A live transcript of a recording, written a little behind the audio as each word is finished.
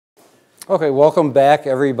Okay, welcome back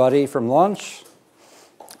everybody from lunch.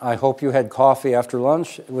 I hope you had coffee after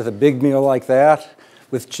lunch. With a big meal like that,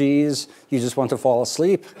 with cheese, you just want to fall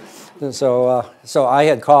asleep. So I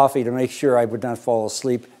had coffee to make sure I would not fall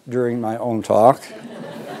asleep during my own talk.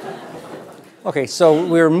 Okay, so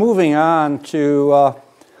we're moving on to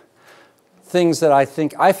things that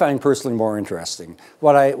I find personally more interesting.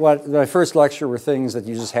 My first lecture were things that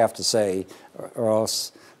you just have to say, or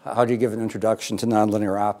else how do you give an introduction to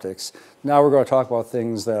nonlinear optics? Now we're going to talk about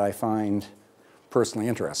things that I find personally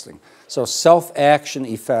interesting. So self-action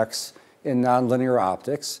effects in nonlinear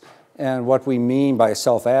optics. And what we mean by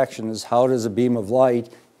self-action is how does a beam of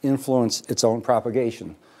light influence its own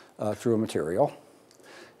propagation through a material.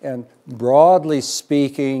 And broadly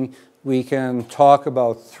speaking, we can talk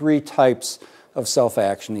about three types of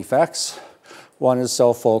self-action effects. One is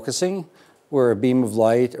self-focusing, where a beam of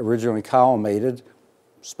light originally collimated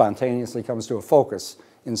spontaneously comes to a focus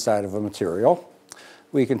inside of a material.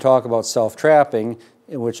 We can talk about self-trapping,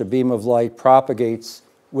 in which a beam of light propagates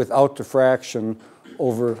without diffraction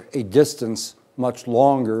over a distance much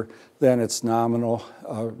longer than its nominal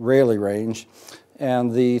Rayleigh range.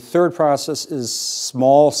 And the third process is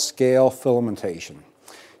small-scale filamentation.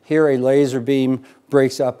 Here, a laser beam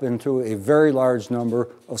breaks up into a very large number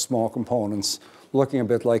of small components, looking a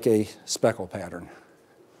bit like a speckle pattern.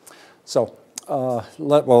 So,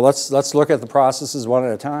 let's look at the processes one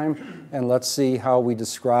at a time, and let's see how we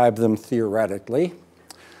describe them theoretically.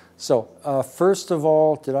 So, first of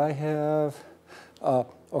all, did I have?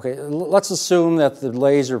 Okay, let's assume that the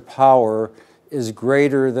laser power is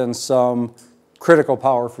greater than some critical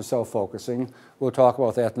power for self-focusing. We'll talk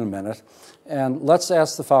about that in a minute. And let's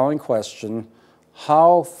ask the following question.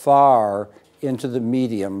 How far into the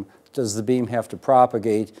medium does the beam have to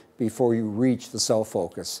propagate before you reach the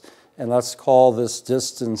self-focus? And let's call this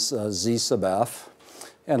distance z sub f.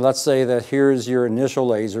 And let's say that here's your initial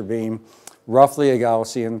laser beam, roughly a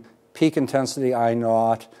Gaussian, peak intensity I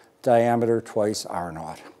naught, diameter twice R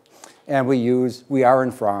naught. And we are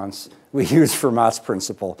in France, we use Fermat's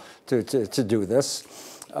principle to do this.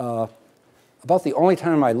 About the only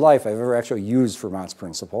time in my life I've ever actually used Fermat's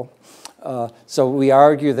principle. So we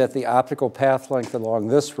argue that the optical path length along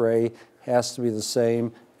this ray has to be the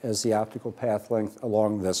same as the optical path length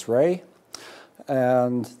along this ray.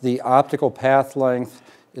 And the optical path length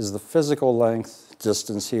is the physical length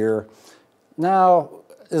distance here. Now,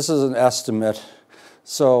 this is an estimate.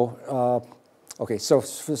 So, okay, so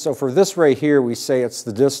for this ray here, we say it's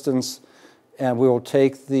the distance, and we will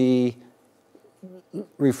take the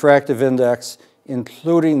refractive index,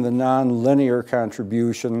 including the nonlinear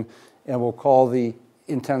contribution, and we'll call the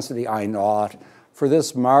intensity I naught. For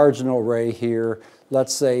this marginal ray here,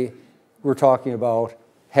 let's say we're talking about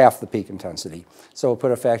half the peak intensity. So we'll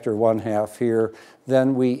put a factor of 1/2 here.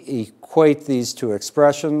 Then we equate these two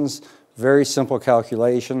expressions. Very simple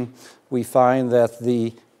calculation. We find that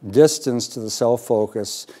the distance to the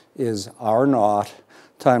self-focus is R naught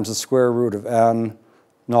times the square root of n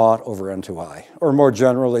naught over n2I. Or more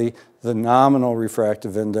generally, the nominal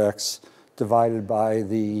refractive index divided by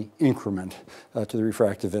the increment to the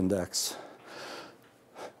refractive index.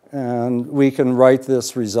 And we can write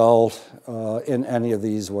this result in any of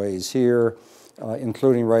these ways here,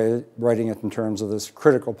 including writing it in terms of this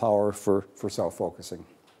critical power for self-focusing.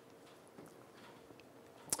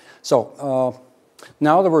 So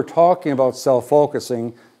now that we're talking about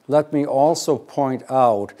self-focusing, let me also point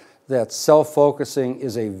out that self-focusing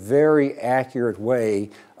is a very accurate way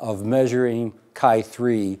of measuring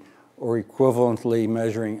chi3, or equivalently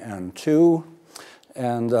measuring N2.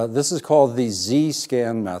 And this is called the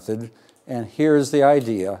Z-scan method. And here's the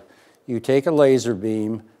idea. You take a laser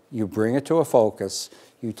beam, you bring it to a focus,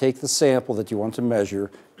 you take the sample that you want to measure,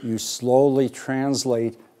 you slowly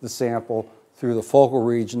translate the sample through the focal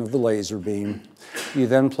region of the laser beam. You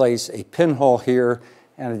then place a pinhole here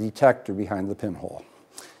and a detector behind the pinhole.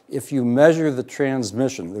 If you measure the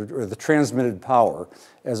transmission, or the transmitted power,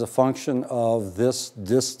 as a function of this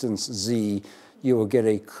distance z, you will get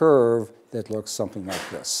a curve that looks something like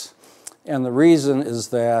this. And the reason is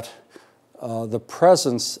that the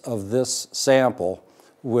presence of this sample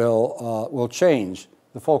will change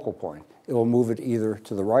the focal point. It will move it either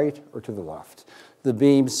to the right or to the left. The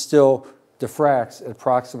beam still diffracts at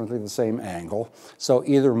approximately the same angle, so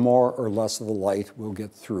either more or less of the light will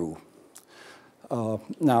get through.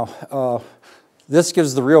 This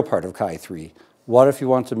gives the real part of chi3. What if you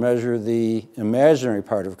want to measure the imaginary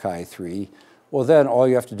part of chi3? Well, then all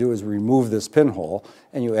you have to do is remove this pinhole,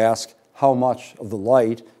 and you ask how much of the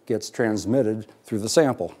light gets transmitted through the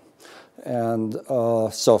sample. And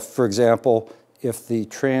so, for example, if the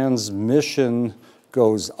transmission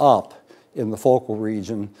goes up, in the focal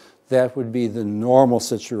region, that would be the normal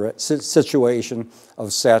situation of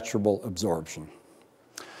saturable absorption.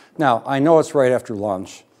 Now, I know it's right after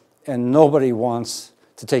lunch, and nobody wants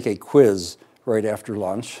to take a quiz right after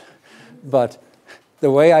lunch, but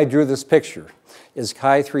the way I drew this picture, is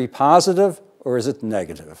chi3 positive or is it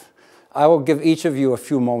negative? I will give each of you a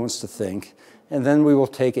few moments to think, and then we will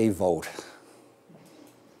take a vote.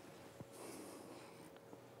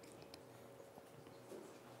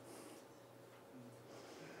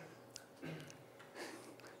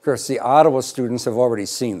 Of course, the Ottawa students have already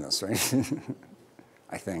seen this, right?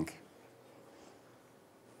 I think.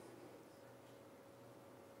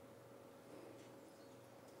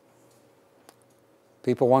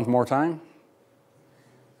 People want more time?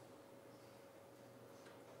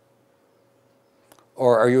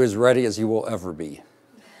 Or are you as ready as you will ever be?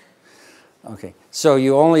 Okay, so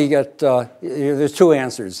you only get, there's two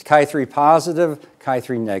answers, chi3 positive,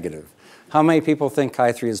 chi3 negative. How many people think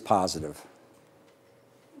chi3 is positive?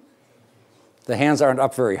 The hands aren't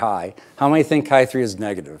up very high. How many think chi3 is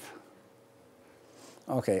negative?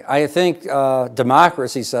 Okay, I think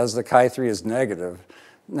democracy says that chi3 is negative.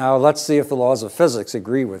 Now let's see if the laws of physics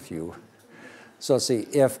agree with you. So let's see,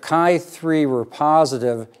 if chi3 were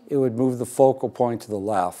positive, it would move the focal point to the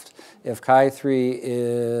left. If chi3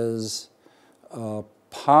 is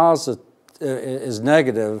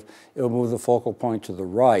negative, it will move the focal point to the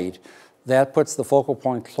right. That puts the focal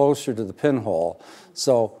point closer to the pinhole.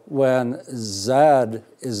 So when Z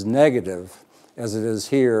is negative, as it is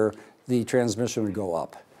here, the transmission would go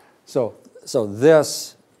up. So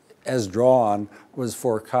this, as drawn, was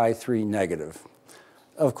for chi3 negative.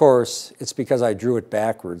 Of course, it's because I drew it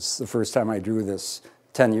backwards the first time I drew this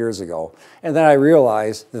 10 years ago. And then I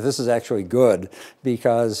realized that this is actually good,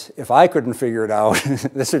 because if I couldn't figure it out,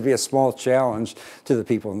 this would be a small challenge to the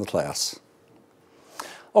people in the class.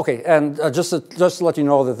 Okay, and just to let you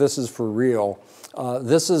know that this is for real,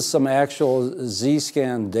 this is some actual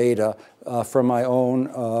Z-scan data from my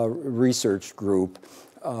own research group.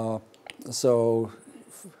 So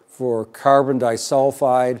for carbon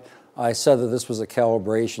disulfide, I said that this was a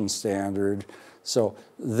calibration standard. So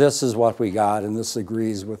this is what we got, and this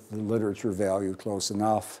agrees with the literature value close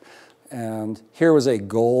enough. And here was a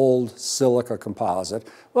gold silica composite.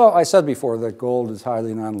 Well, I said before that gold is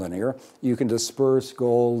highly nonlinear. You can disperse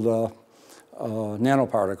gold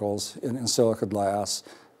nanoparticles in silica glass,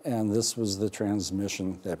 and this was the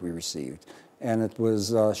transmission that we received. And it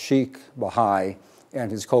was Sheikh Bahai and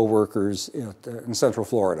his co-workers in Central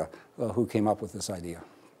Florida who came up with this idea.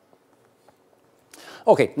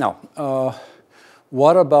 Okay, now,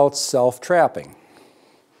 what about self-trapping?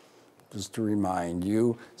 Just to remind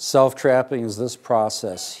you, self-trapping is this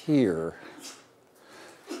process here.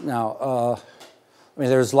 Now, I mean,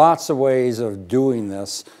 there's lots of ways of doing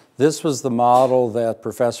this. This was the model that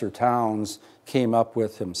Professor Towns came up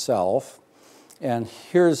with himself. And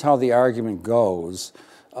here's how the argument goes.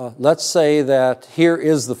 Let's say that here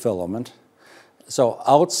is the filament. So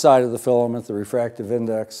outside of the filament, the refractive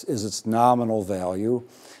index is its nominal value.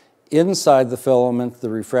 Inside the filament, the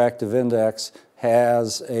refractive index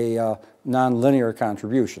has a nonlinear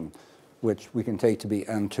contribution, which we can take to be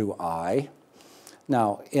N2I.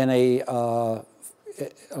 Now, in a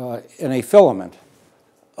filament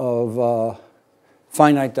of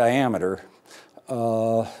finite diameter,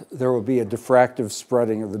 there will be a diffractive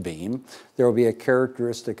spreading of the beam. There will be a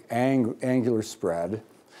characteristic angular spread.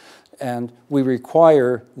 And we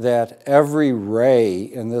require that every ray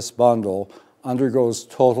in this bundle undergoes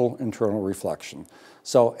total internal reflection.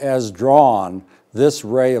 So as drawn, this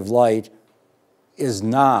ray of light is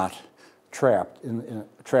not trapped in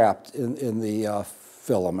the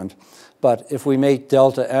filament. But if we make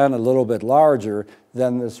delta N a little bit larger,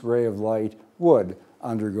 then this ray of light would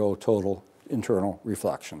undergo total internal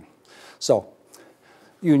reflection. So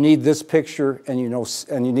you need this picture, and you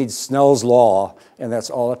need Snell's law, and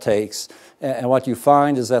that's all it takes. And what you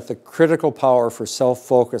find is that the critical power for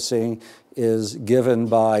self-focusing is given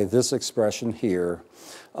by this expression here.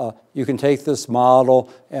 You can take this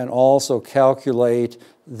model and also calculate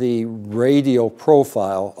the radial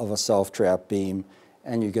profile of a self-trapped beam,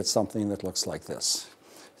 and you get something that looks like this.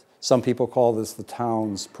 Some people call this the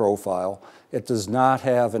Towns profile. It does not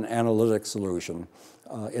have an analytic solution.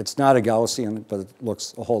 It's not a Gaussian, but it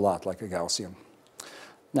looks a whole lot like a Gaussian.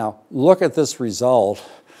 Now, look at this result,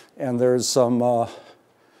 and there's some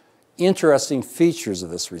interesting features of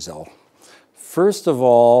this result. First of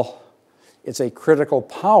all, it's a critical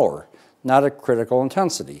power, not a critical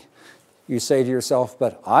intensity. You say to yourself,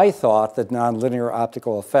 but I thought that nonlinear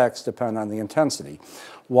optical effects depend on the intensity.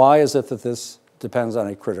 Why is it that this depends on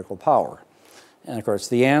a critical power? And of course,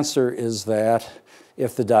 the answer is that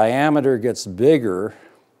if the diameter gets bigger,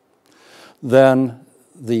 then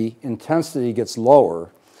the intensity gets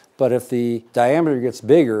lower. But if the diameter gets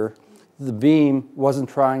bigger, the beam wasn't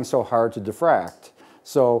trying so hard to diffract.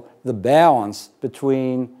 So the balance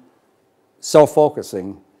between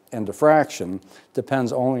self-focusing and diffraction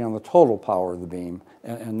depends only on the total power of the beam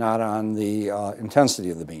and not on the intensity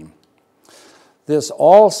of the beam. This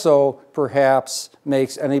also perhaps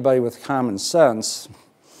makes anybody with common sense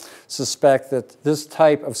suspect that this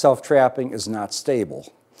type of self-trapping is not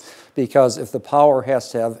stable. Because if the power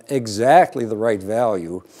has to have exactly the right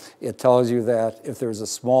value, it tells you that if there's a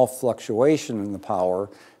small fluctuation in the power,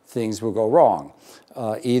 things will go wrong.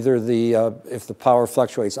 Either if the power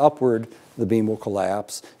fluctuates upward, the beam will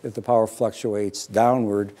collapse. If the power fluctuates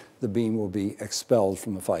downward, the beam will be expelled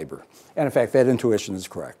from the fiber. And in fact, that intuition is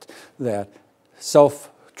correct, that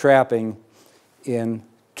self-trapping in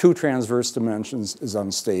two transverse dimensions is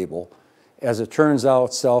unstable. As it turns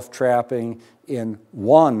out, self-trapping in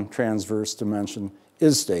one transverse dimension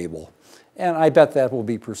is stable. And I bet that will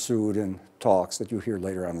be pursued in talks that you hear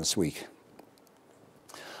later on this week.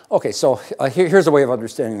 Okay, so here's a way of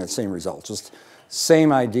understanding that same result. Just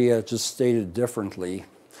same idea, just stated differently.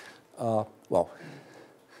 Well,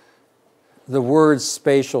 the word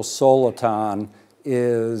spatial soliton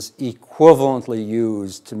is equivalently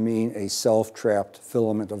used to mean a self-trapped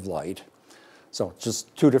filament of light. So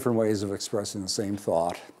just two different ways of expressing the same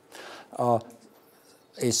thought.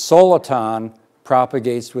 A soliton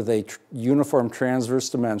propagates with a uniform transverse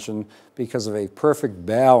dimension because of a perfect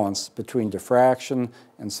balance between diffraction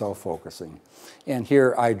and self-focusing. And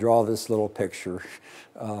here I draw this little picture.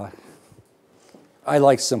 I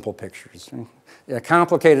like simple pictures. Yeah,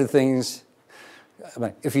 complicated things,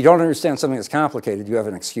 if you don't understand something that's complicated, you have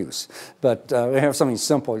an excuse. But if you have something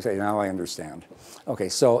simple, you say, now I understand. Okay,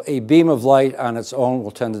 so a beam of light on its own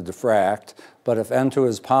will tend to diffract, but if N2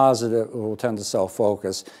 is positive, it will tend to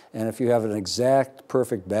self-focus. And if you have an exact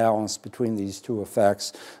perfect balance between these two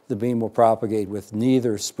effects, the beam will propagate with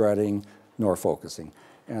neither spreading nor focusing.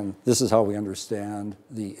 And this is how we understand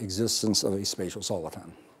the existence of a spatial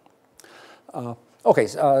soliton. Okay,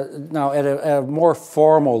 now at a more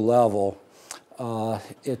formal level,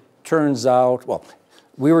 it turns out, well,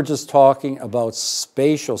 we were just talking about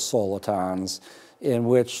spatial solitons in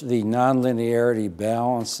which the nonlinearity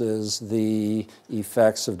balances the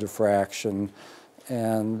effects of diffraction.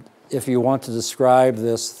 And if you want to describe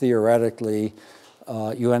this theoretically,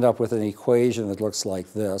 you end up with an equation that looks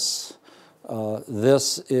like this.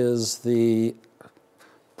 This is the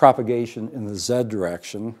propagation in the z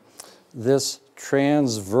direction. This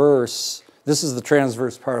is the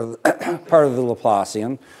transverse part of the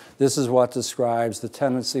Laplacian. This is what describes the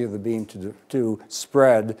tendency of the beam to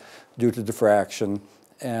spread due to diffraction.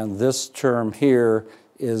 And this term here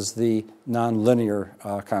is the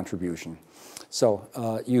nonlinear contribution. So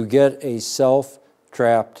you get a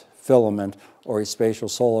self-trapped filament or a spatial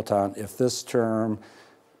soliton if this term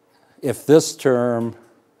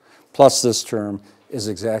plus this term is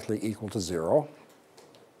exactly equal to 0.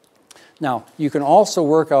 Now, you can also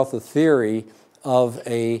work out the theory of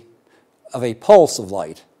a pulse of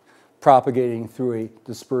light propagating through a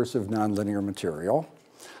dispersive nonlinear material.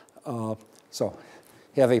 So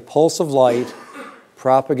you have a pulse of light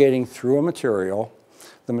propagating through a material.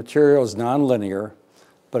 The material is nonlinear,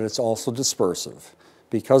 but it's also dispersive.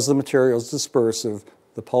 Because the material is dispersive,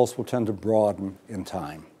 the pulse will tend to broaden in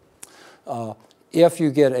time. If you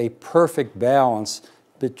get a perfect balance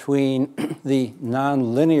between the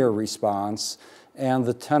nonlinear response and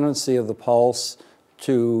the tendency of the pulse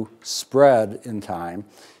to spread in time.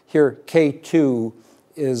 Here, K2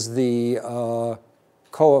 is the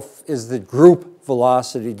group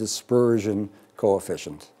velocity dispersion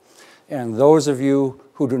coefficient. And those of you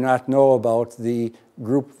who do not know about the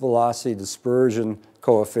group velocity dispersion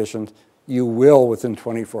coefficient, you will within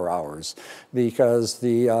 24 hours, because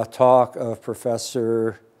the talk of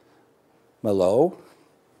Professor Malot,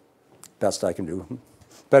 best I can do,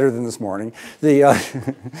 better than this morning. The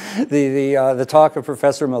talk of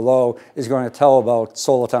Professor Malot is going to tell about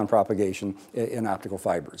soliton propagation in optical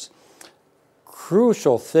fibers.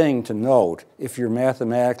 Crucial thing to note, if you're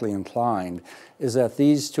mathematically inclined, is that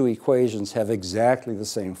these two equations have exactly the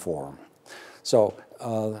same form. So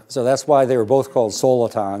that's why they were both called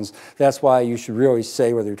solitons. That's why you should really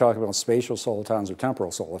say whether you're talking about spatial solitons or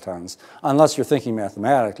temporal solitons, unless you're thinking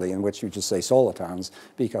mathematically, in which you just say solitons,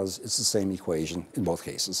 because it's the same equation in both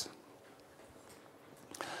cases.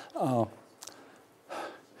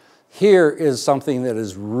 Here is something that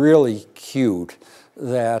is really cute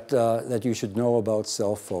that you should know about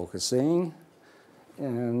self-focusing.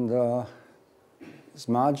 And Is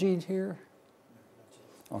Majid here?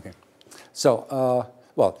 Okay. So,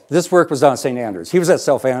 well, this work was done at St. Andrews. He was at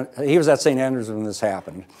St. Andrews when this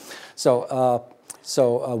happened. So,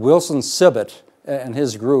 Wilson Sibbitt and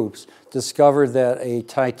his groups discovered that a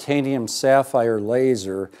titanium sapphire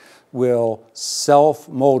laser will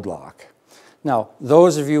self-mode lock. Now,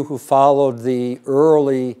 those of you who followed the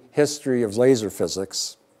early history of laser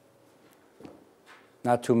physics,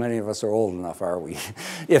 not too many of us are old enough, are we?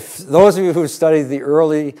 If those of you who studied the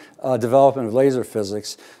early development of laser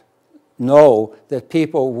physics know that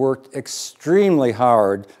people worked extremely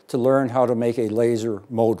hard to learn how to make a laser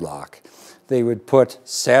mode lock. They would put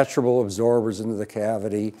saturable absorbers into the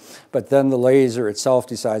cavity, but then the laser itself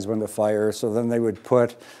decides when to fire, so then they would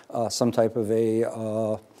put some type of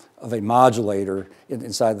a modulator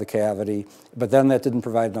inside the cavity, but then that didn't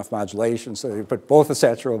provide enough modulation, so they put both a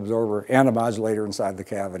saturable absorber and a modulator inside the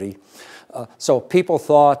cavity. So people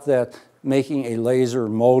thought that making a laser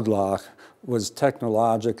mode lock was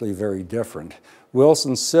technologically very different.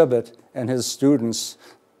 Wilson Sibbitt and his students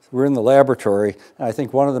were in the laboratory, and I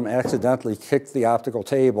think one of them accidentally kicked the optical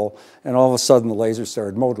table, and all of a sudden the laser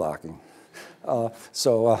started mode locking.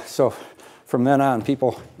 So from then on,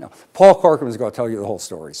 people, Paul Corcoran is going to tell you the whole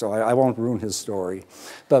story, so I won't ruin his story.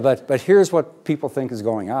 But here's what people think is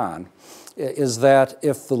going on, is that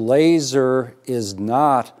if the laser is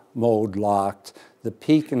not mode locked, the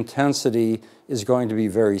peak intensity is going to be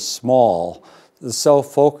very small. The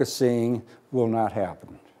self-focusing will not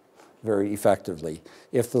happen very effectively.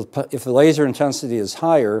 If the laser intensity is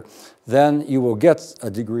higher, then you will get a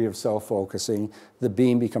degree of self-focusing. The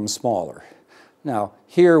beam becomes smaller. Now,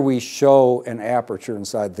 here we show an aperture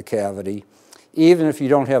inside the cavity. Even if you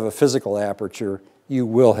don't have a physical aperture, you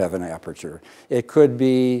will have an aperture. It could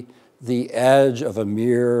be the edge of a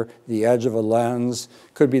mirror, the edge of a lens,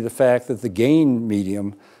 could be the fact that the gain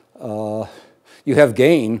medium, you have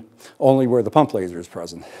gain only where the pump laser is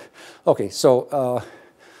present. Okay, so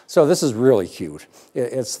this is really cute.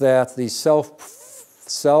 It's that the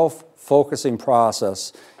self-focusing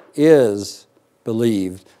process is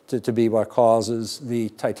believed to be what causes the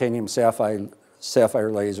titanium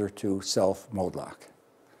sapphire laser to self-mode lock.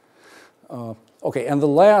 Okay, and the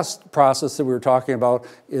last process that we were talking about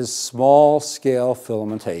is small-scale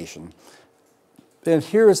filamentation. And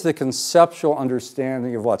here is the conceptual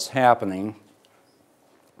understanding of what's happening.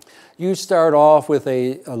 You start off with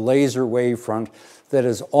a laser wavefront that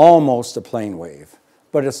is almost a plane wave,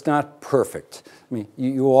 but it's not perfect. I mean,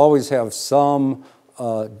 you always have some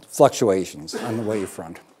fluctuations on the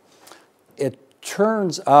wavefront. It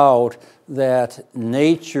turns out that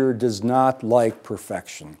nature does not like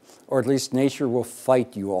perfection, or at least nature will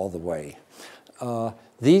fight you all the way.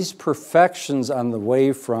 These perfections on the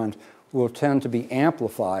wavefront will tend to be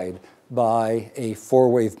amplified by a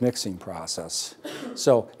four-wave mixing process.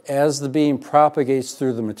 So as the beam propagates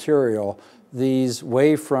through the material, these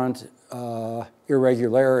wavefront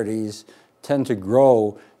irregularities tend to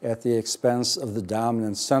grow at the expense of the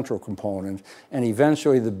dominant central component, and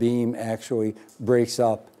eventually the beam actually breaks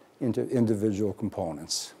up into individual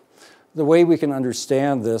components. The way we can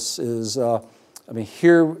understand this is,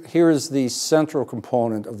 here is the central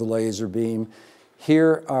component of the laser beam.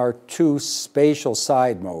 Here are two spatial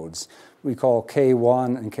side modes. We call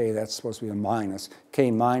K1 and K, that's supposed to be a minus, K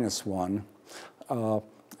minus 1.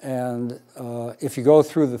 If you go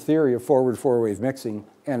through the theory of forward four-wave mixing,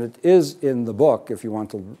 and it is in the book if you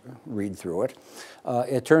want to read through it,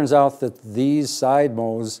 it turns out that these side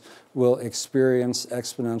modes will experience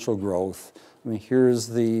exponential growth. I mean, here's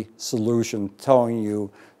the solution telling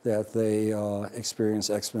you that they experience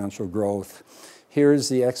exponential growth. Here's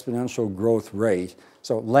the exponential growth rate.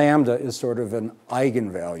 So lambda is sort of an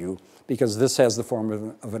eigenvalue because this has the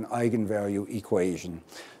form of an eigenvalue equation.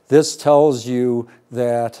 This tells you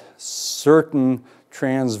that certain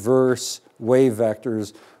transverse wave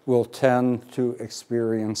vectors will tend to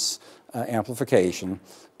experience amplification,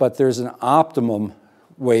 but there's an optimum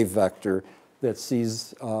wave vector that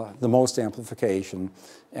sees the most amplification,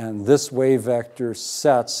 and this wave vector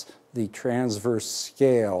sets the transverse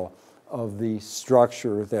scale of the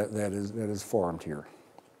structure that is formed here.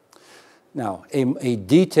 Now, a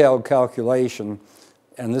detailed calculation,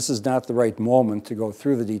 and this is not the right moment to go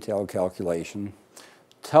through the detailed calculation,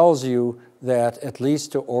 tells you that at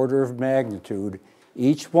least to order of magnitude,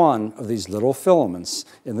 each one of these little filaments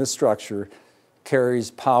in this structure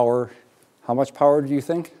carries power. How much power do you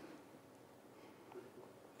think?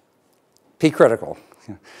 P critical.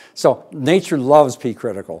 So nature loves P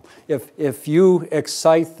critical. If you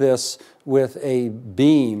excite this with a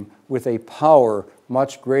beam with a power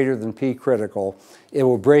much greater than P critical, it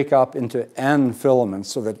will break up into N filaments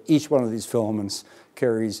so that each one of these filaments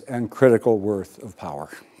carries n critical worth of power.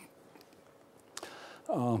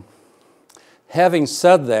 Having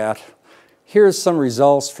said that, here's some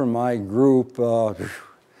results from my group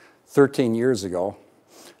 13 years ago,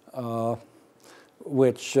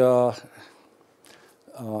 which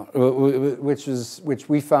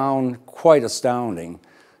we found quite astounding.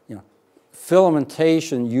 You know,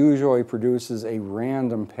 filamentation usually produces a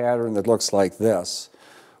random pattern that looks like this.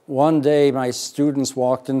 One day, my students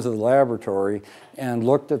walked into the laboratory and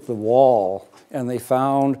looked at the wall, and they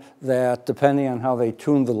found that depending on how they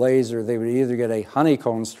tuned the laser, they would either get a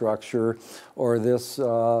honeycomb structure or this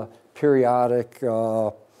periodic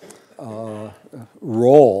roll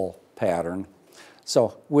pattern.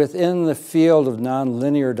 So within the field of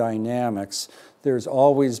nonlinear dynamics, there's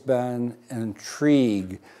always been an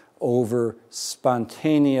intrigue over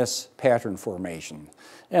spontaneous pattern formation.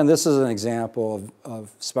 And this is an example of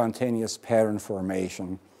spontaneous pattern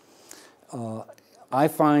formation. I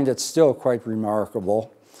find it still quite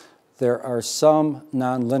remarkable. There are some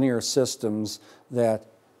nonlinear systems that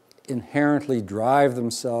inherently drive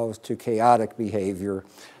themselves to chaotic behavior.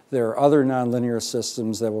 There are other nonlinear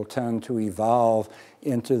systems that will tend to evolve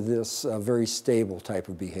into this very stable type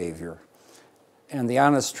of behavior. And the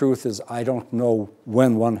honest truth is I don't know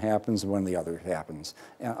when one happens and when the other happens.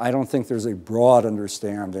 And I don't think there's a broad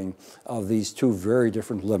understanding of these two very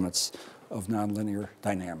different limits of nonlinear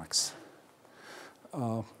dynamics.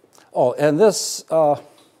 And this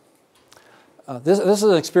is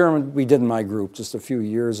an experiment we did in my group just a few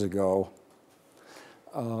years ago.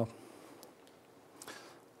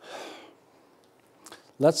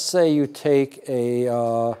 Let's say you take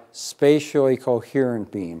a spatially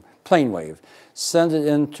coherent beam, plane wave, send it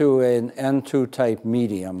into an N2 type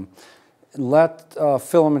medium, let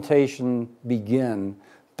filamentation begin,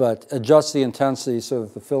 but adjust the intensity so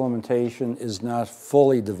that the filamentation is not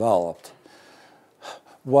fully developed.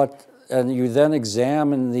 And you then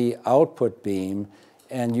examine the output beam,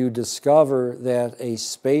 and you discover that a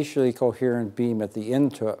spatially coherent beam at the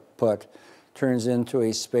input turns into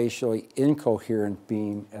a spatially incoherent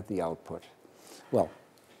beam at the output. Well,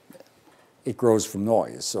 it grows from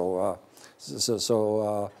noise. So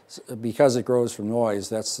because it grows from noise,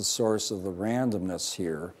 that's the source of the randomness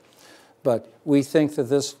here. But we think that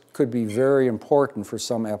this could be very important for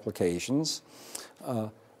some applications.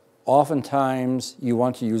 Oftentimes, you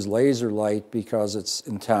want to use laser light because it's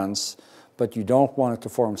intense, but you don't want it to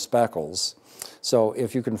form speckles. So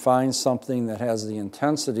if you can find something that has the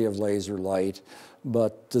intensity of laser light,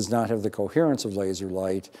 but does not have the coherence of laser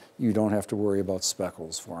light, you don't have to worry about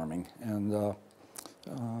speckles forming. And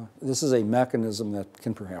this is a mechanism that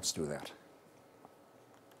can perhaps do that.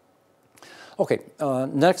 Okay,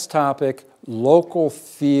 next topic, local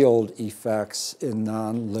field effects in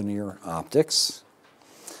nonlinear optics.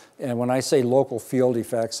 And when I say local field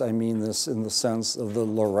effects, I mean this in the sense of the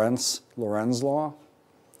Lorentz law.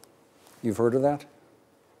 You've heard of that?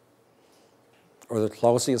 Or the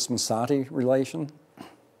Clausius-Massati relation?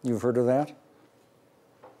 You've heard of that?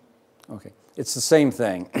 Okay, it's the same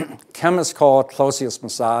thing. Chemists call it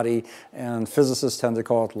Clausius-Massati, and physicists tend to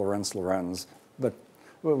call it Lorentz, but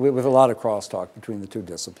with a lot of crosstalk between the two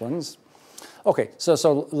disciplines. Okay,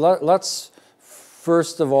 so let's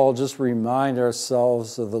first of all just remind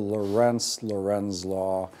ourselves of the Lorentz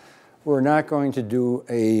law. We're not going to do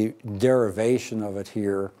a derivation of it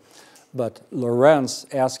here, but Lorentz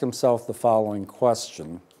asked himself the following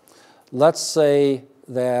question. Let's say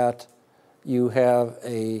that you have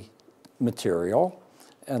a material,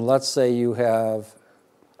 and let's say you have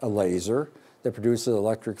a laser that produces an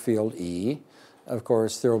electric field E. Of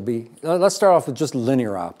course, there will be, let's start off with just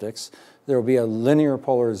linear optics. There will be a linear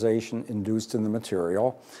polarization induced in the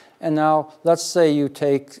material. And now, let's say you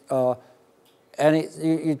take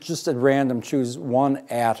you just at random choose one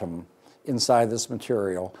atom inside this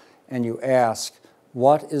material, and you ask,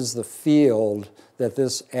 what is the field that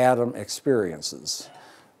this atom experiences?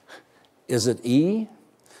 Is it E?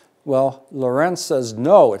 Well, Lorentz says,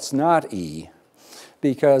 no, it's not E,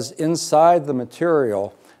 because inside the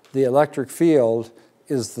material, the electric field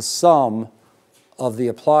is the sum of the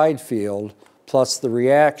applied field plus the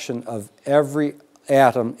reaction of every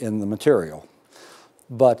atom in the material.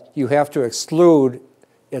 But you have to exclude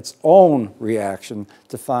its own reaction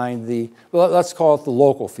to find the, well, let's call it the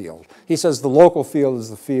local field. He says the local field is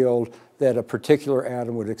the field that a particular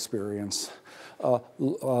atom would experience.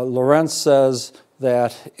 Lorentz says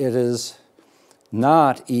that it is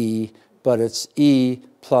not E, but it's E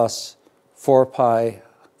plus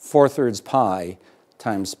 4/3 pi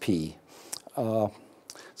times P.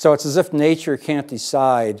 So it's as if nature can't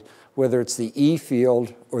decide whether it's the E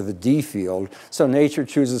field or the D field, so nature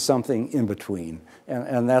chooses something in between.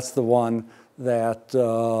 and that's the one that,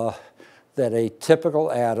 that a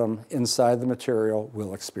typical atom inside the material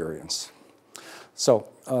will experience. So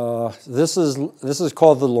this is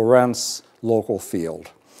called the Lorentz local field.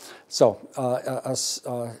 So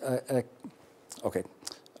okay.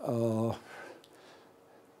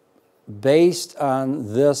 Based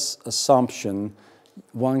on this assumption,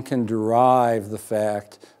 one can derive the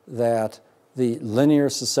fact that the linear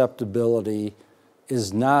susceptibility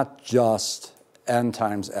is not just n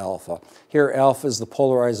times alpha. Here, alpha is the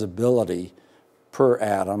polarizability per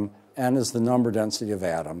atom, n is the number density of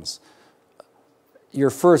atoms. Your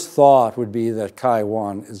first thought would be that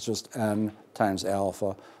chi1 is just n times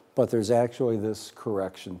alpha, but there's actually this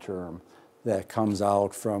correction term that comes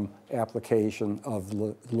out from application of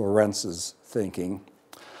Lorentz's thinking.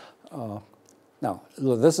 Now,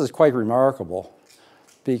 this is quite remarkable,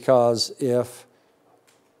 because if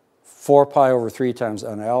 4 pi over 3 times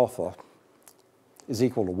n alpha is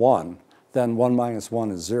equal to 1, then 1 minus 1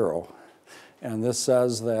 is 0. And this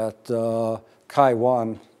says that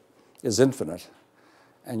chi1 is infinite.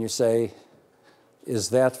 And you say, is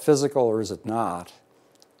that physical or is it not?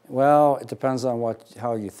 Well, it depends on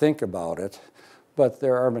how you think about it, but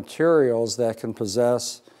there are materials that can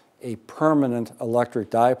possess a permanent electric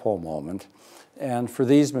dipole moment, and for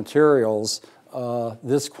these materials,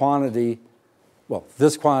 this quantity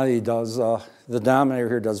does, the denominator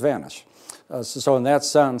here does vanish. So in that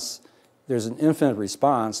sense, there's an infinite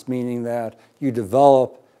response, meaning that you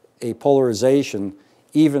develop a polarization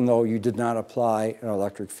even though you did not apply an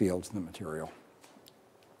electric field to the material.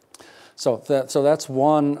 So that's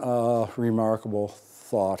one remarkable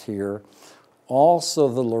thought here. Also,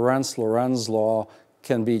 the Lorentz-Lorenz law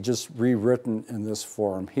can be just rewritten in this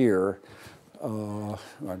form here,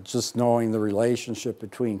 just knowing the relationship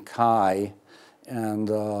between chi and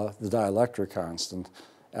the dielectric constant.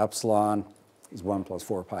 Epsilon is 1 plus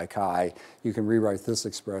 4 pi chi. You can rewrite this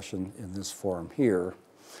expression in this form here.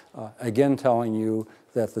 Again, telling you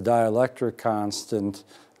that the dielectric constant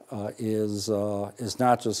is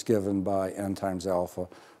not just given by n times alpha,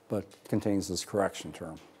 but contains this correction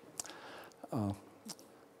term.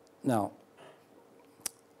 Now,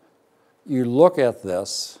 you look at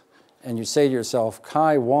this and you say to yourself,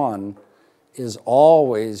 chi1 is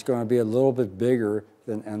always going to be a little bit bigger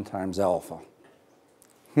than n times alpha.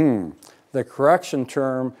 The correction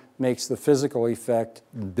term makes the physical effect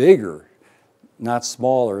bigger, not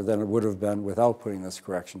smaller than it would have been without putting this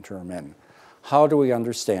correction term in. How do we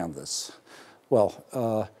understand this?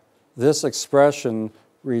 Well, this expression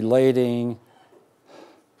relating,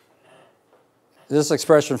 this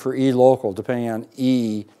expression for E local, depending on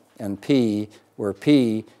E and P, where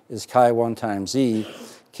P is chi1 times E,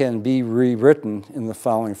 can be rewritten in the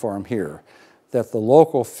following form here, that the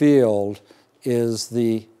local field is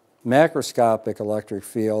the macroscopic electric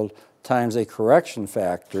field times a correction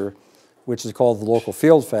factor, which is called the local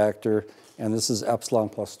field factor, and this is epsilon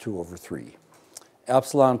plus 2 over 3.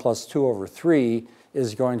 Epsilon plus 2 over 3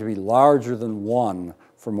 is going to be larger than 1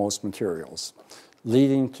 for most materials,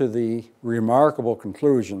 leading to the remarkable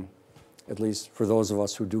conclusion, at least for those of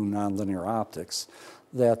us who do nonlinear optics,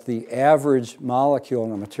 that the average molecule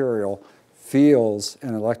in a material feels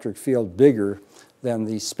an electric field bigger than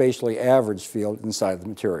the spatially average field inside the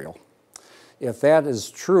material. If that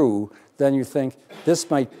is true, then you think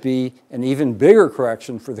this might be an even bigger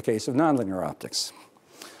correction for the case of nonlinear optics.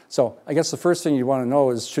 So I guess the first thing you want to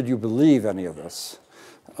know is, should you believe any of this?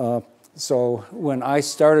 So when I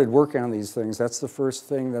started working on these things, that's the first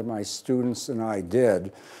thing that my students and I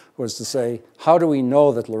did, was to say, how do we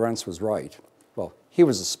know that Lorentz was right? Well, he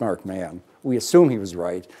was a smart man. We assume he was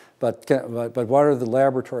right, but what are the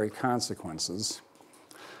laboratory consequences?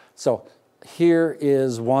 So here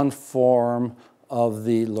is one form of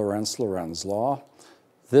the Lorentz-Lorenz law.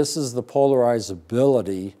 This is the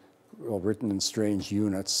polarizability, well, written in strange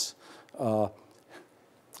units,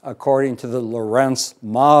 according to the Lorentz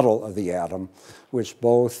model of the atom, which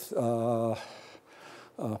both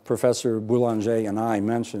Professor Boulanger and I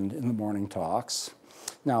mentioned in the morning talks.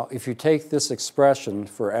 Now, if you take this expression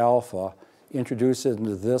for alpha, introduce it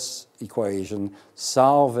into this equation,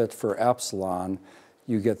 solve it for epsilon,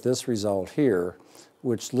 you get this result here,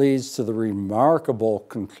 which leads to the remarkable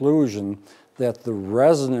conclusion that the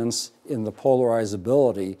resonance in the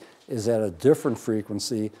polarizability is at a different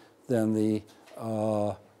frequency than the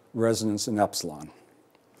resonance in epsilon.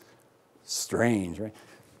 Strange, right?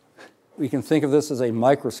 We can think of this as a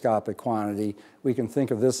microscopic quantity. We can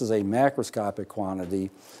think of this as a macroscopic quantity,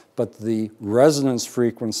 but the resonance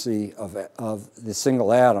frequency of the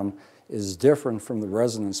single atom is different from the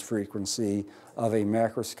resonance frequency of a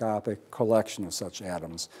macroscopic collection of such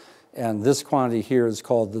atoms. And this quantity here is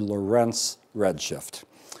called the Lorentz redshift.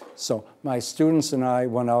 So my students and I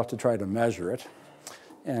went out to try to measure it.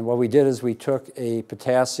 And what we did is we took a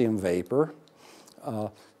potassium vapor.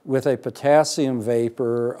 With a potassium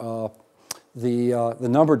vapor, the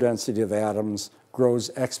number density of atoms grows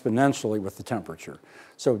exponentially with the temperature.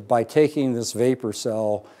 So by taking this vapor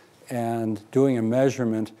cell and doing a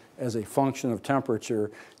measurement as a function of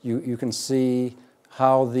temperature, you can see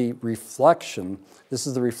how the reflection, this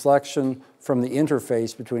is the reflection from the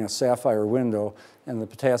interface between a sapphire window and the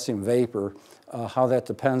potassium vapor, how that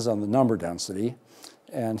depends on the number density.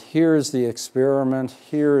 And here's the experiment,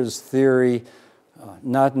 here is theory.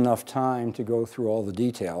 Not enough time to go through all the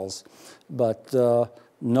details, but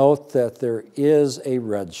note that there is a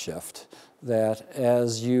redshift, that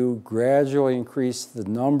as you gradually increase the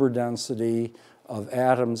number density of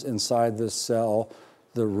atoms inside this cell,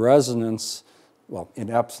 the resonance, well,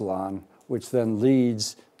 in epsilon, which then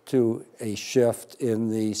leads to a shift in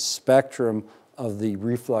the spectrum of the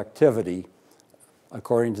reflectivity,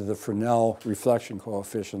 according to the Fresnel reflection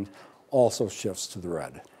coefficient, also shifts to the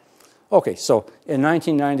red. Okay, so in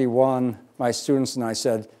 1991, my students and I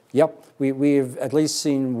said, yep, we've at least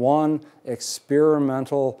seen one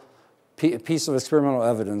experimental piece of experimental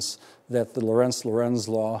evidence that the Lorentz-Lorenz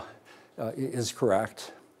law is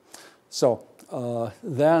correct. So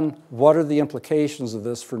then what are the implications of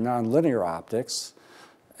this for nonlinear optics?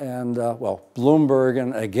 And well,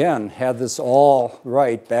 Bloomberg, again, had this all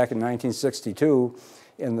right back in 1962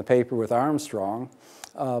 in the paper with Armstrong.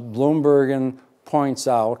 Bloomberg points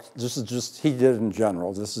out, this is just, he did in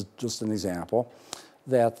general, this is just an example,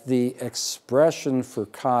 that the expression for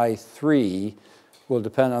chi3 will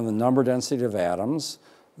depend on the number density of atoms,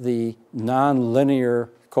 the nonlinear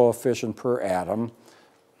coefficient per atom,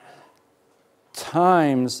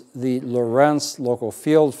 times the Lorentz local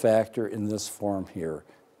field factor in this form here,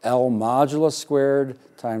 L modulus squared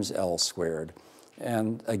times L squared.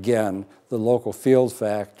 And again, the local field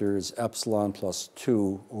factor is epsilon plus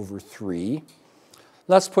 2 over 3.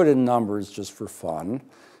 Let's put in numbers just for fun.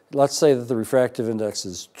 Let's say that the refractive index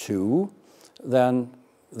is 2. Then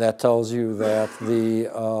that tells you that the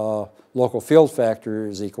local field factor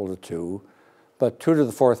is equal to 2. But 2 to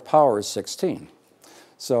the 4th power is 16.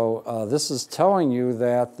 So this is telling you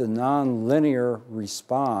that the nonlinear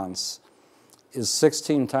response is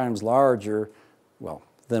 16 times larger, well,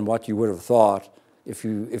 than what you would have thought if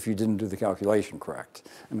you didn't do the calculation correct.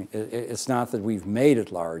 I mean, it's not that we've made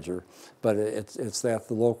it larger, but it's that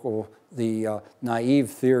the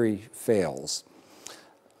naive theory fails.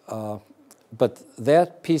 But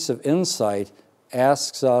that piece of insight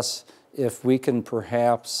asks us if we can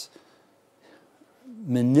perhaps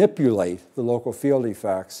manipulate the local field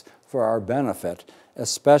effects for our benefit,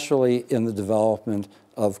 especially in the development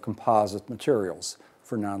of composite materials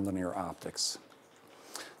for nonlinear optics.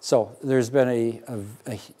 So there's been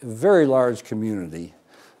a very large community.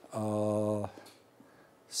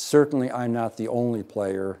 Certainly I'm not the only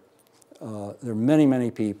player. There are many, many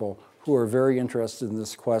people who are very interested in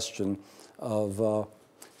this question of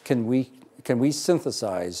can we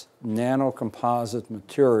synthesize nanocomposite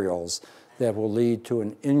materials that will lead to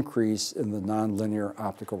an increase in the nonlinear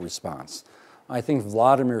optical response. I think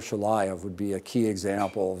Vladimir Shalayev would be a key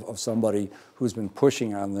example of somebody who's been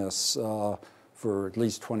pushing on this for at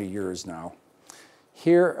least 20 years now.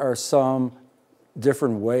 Here are some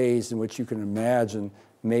different ways in which you can imagine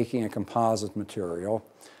making a composite material.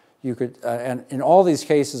 You could, and in all these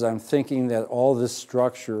cases, I'm thinking that all this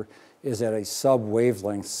structure is at a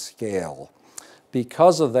sub-wavelength scale.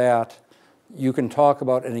 Because of that, you can talk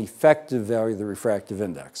about an effective value of the refractive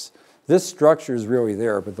index. This structure is really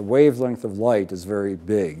there, but the wavelength of light is very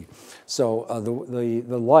big. So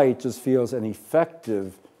the light just feels an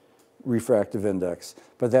effective refractive index,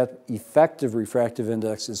 but that effective refractive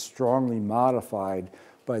index is strongly modified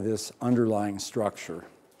by this underlying structure.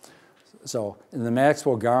 So in the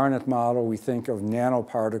Maxwell-Garnett model, we think of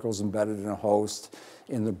nanoparticles embedded in a host.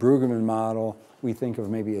 In the Brueggemann model, we think of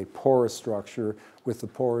maybe a porous structure with the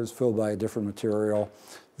pores filled by a different material.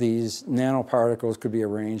 These nanoparticles could be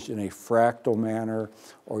arranged in a fractal manner,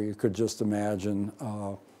 or you could just imagine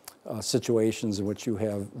situations in which you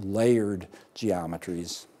have layered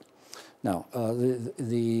geometries. Now,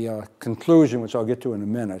 the conclusion, which I'll get to in a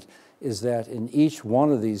minute, is that in each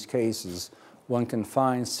one of these cases, one can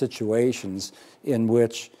find situations in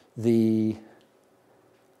which the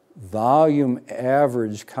volume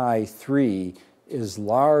average chi3 is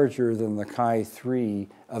larger than the chi3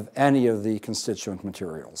 of any of the constituent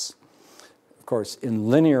materials. Of course, in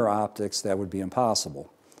linear optics, that would be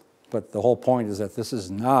impossible. But the whole point is that this is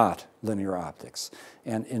not linear optics.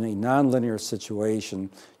 And in a nonlinear situation,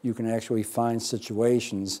 you can actually find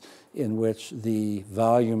situations in which the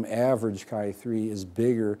volume average chi3 is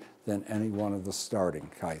bigger than any one of the starting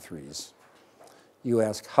chi3s. You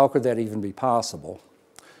ask, how could that even be possible?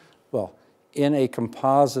 Well, in a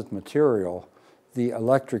composite material, the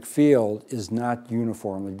electric field is not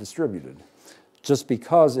uniformly distributed. Just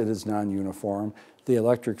because it is non-uniform, the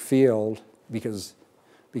electric field, because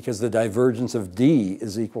the divergence of D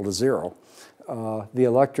is equal to 0, the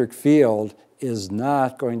electric field is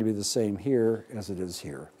not going to be the same here as it is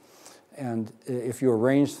here. And if you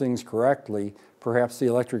arrange things correctly, perhaps the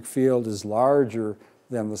electric field is larger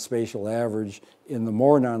than the spatial average in the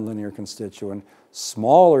more nonlinear constituent,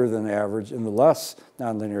 smaller than average in the less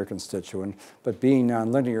nonlinear constituent, but being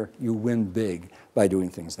nonlinear, you win big by doing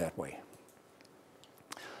things that way.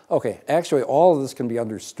 Okay, actually all of this can be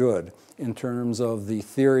understood in terms of the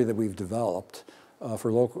theory that we've developed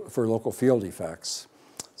for local field effects.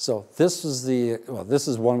 So this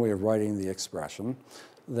is one way of writing the expression,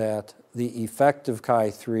 that the effective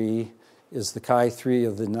chi3 is the chi3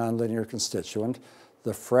 of the nonlinear constituent,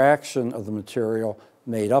 the fraction of the material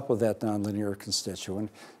made up of that nonlinear constituent,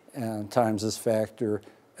 and times this factor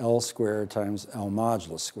L squared times L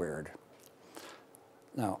modulus squared.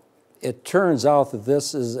 Now, it turns out that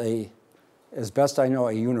this is as best I know,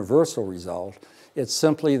 a universal result. It's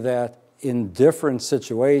simply that in different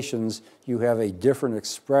situations, you have a different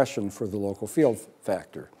expression for the local field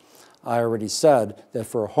factor. I already said that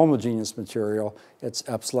for a homogeneous material, it's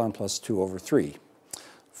epsilon plus 2 over 3.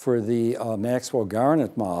 For the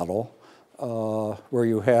Maxwell-Garnett model, where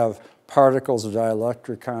you have particles of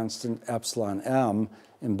dielectric constant epsilon m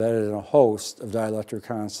embedded in a host of dielectric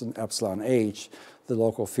constant epsilon h, the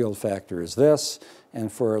local field factor is this.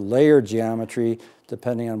 And for layer geometry,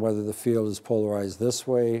 depending on whether the field is polarized this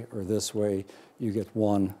way or this way, you get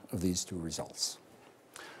one of these two results.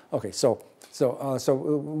 Okay, so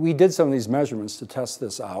we did some of these measurements to test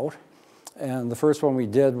this out. And the first one we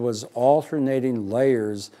did was alternating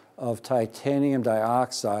layers of titanium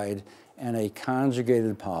dioxide and a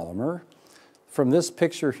conjugated polymer. From this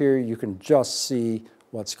picture here, you can just see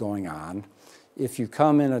what's going on. If you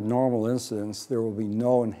come in at normal incidence, there will be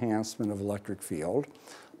no enhancement of electric field.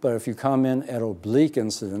 But if you come in at oblique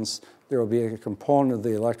incidence, there will be a component of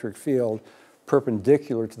the electric field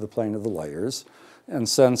perpendicular to the plane of the layers. And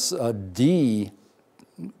since D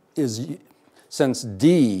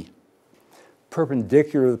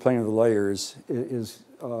perpendicular to the plane of the layers is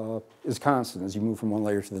constant as you move from one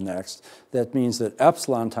layer to the next, that means that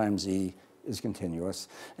epsilon times E is continuous.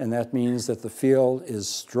 And that means that the field is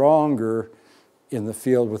stronger in the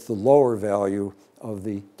field with the lower value of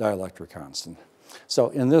the dielectric constant. So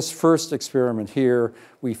in this first experiment here,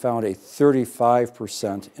 we found a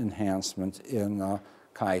 35% enhancement in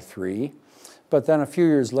chi3. But then a few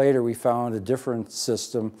years later, we found a different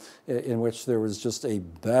system in which there was just a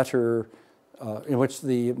better, in which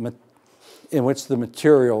the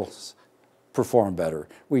materials perform better.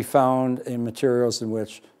 We found in materials in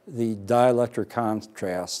which the dielectric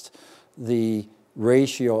contrast, the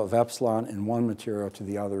ratio of epsilon in one material to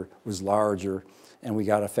the other was larger, and we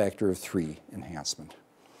got a factor of 3 enhancement.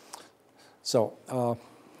 So,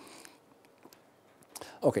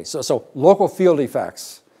 okay, so local field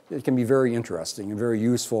effects, it can be very interesting and very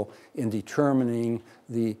useful in determining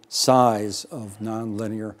the size of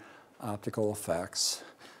nonlinear optical effects.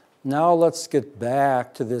 Now let's get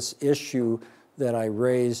back to this issue that I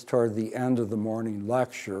raised toward the end of the morning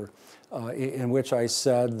lecture, in which I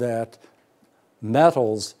said that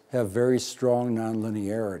metals have very strong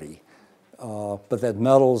nonlinearity, but that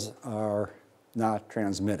metals are not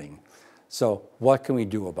transmitting. So what can we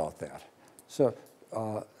do about that? So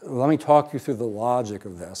let me talk you through the logic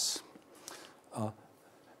of this.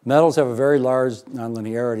 Metals have a very large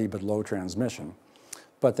nonlinearity but low transmission.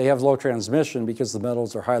 But they have low transmission because the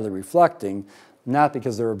metals are highly reflecting, not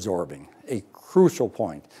because they're absorbing. A crucial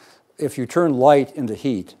point. If you turn light into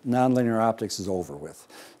heat, nonlinear optics is over with.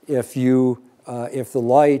 If the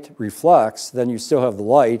light reflects, then you still have the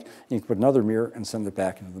light, and you can put another mirror and send it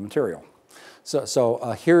back into the material.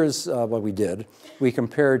 So here's what we did. We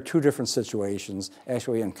compared two different situations,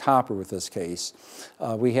 actually in copper with this case.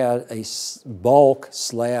 We had a bulk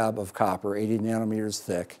slab of copper, 80 nanometers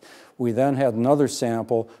thick. We then had another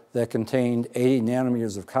sample that contained 80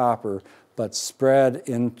 nanometers of copper, but spread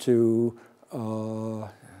into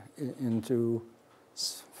in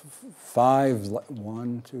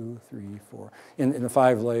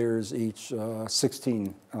 5 layers, each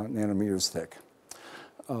 16 nanometers thick.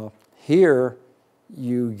 Here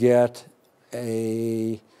you get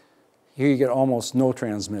a here you get almost no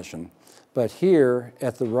transmission. But here,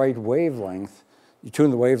 at the right wavelength, you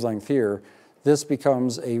tune the wavelength here, this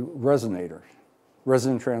becomes a resonator,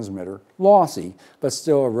 resonant transmitter, lossy, but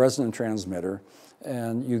still a resonant transmitter.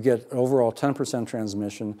 And you get overall 10%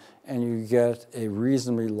 transmission, and you get a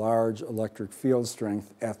reasonably large electric field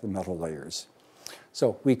strength at the metal layers.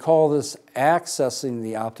 So we call this accessing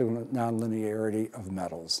the optical nonlinearity of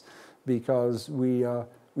metals, because we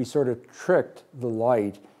sort of tricked the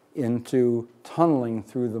light into tunneling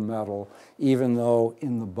through the metal, even though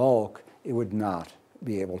in the bulk it would not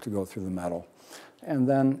be able to go through the metal. And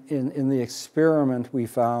then in the experiment we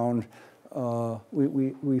found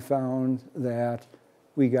we found that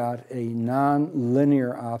we got a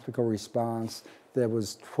nonlinear optical response that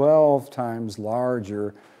was 12 times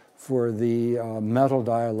larger for the metal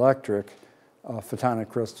dielectric photonic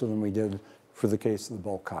crystal than we did for the case of the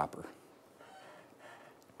bulk copper.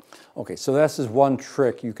 Okay, so that's just one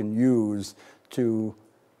trick you can use to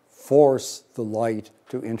force the light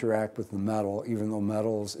to interact with the metal, even though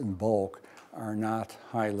metals in bulk are not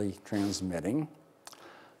highly transmitting.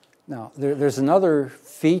 Now, there's another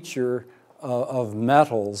feature of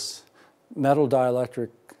metals, metal dielectric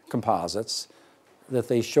composites, that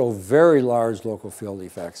they show very large local field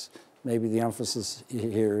effects. Maybe the emphasis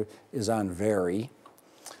here is on very.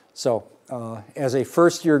 So, as a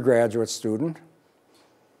first-year graduate student,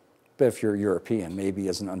 but if you're European, maybe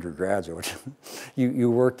as an undergraduate, you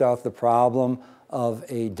worked out the problem of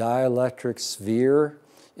a dielectric sphere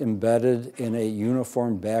embedded in a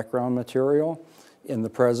uniform background material in the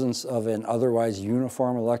presence of an otherwise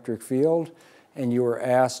uniform electric field, and you were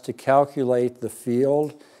asked to calculate the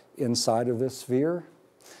field inside of this sphere,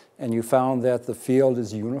 and you found that the field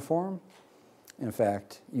is uniform. In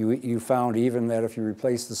fact, you found even that if you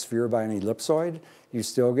replace the sphere by an ellipsoid, you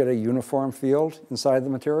still get a uniform field inside the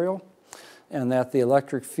material, and that the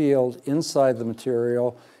electric field inside the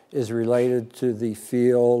material is related to the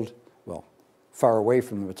field, well, far away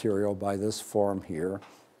from the material by this form here.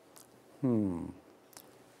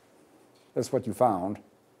 That's what you found.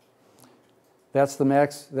 That's the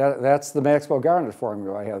Maxwell-Garnett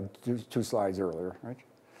formula I had two slides earlier, right?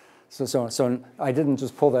 So I didn't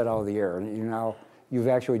just pull that out of the air. You've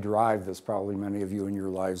actually derived this, probably many of you in your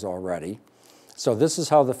lives already. So this is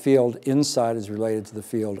how the field inside is related to the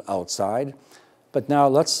field outside. But now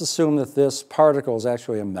let's assume that this particle is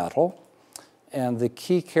actually a metal. And the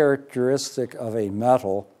key characteristic of a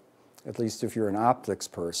metal, at least if you're an optics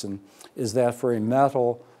person, is that for a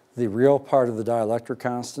metal, the real part of the dielectric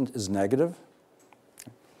constant is negative.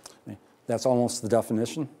 That's almost the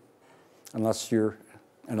definition, unless you're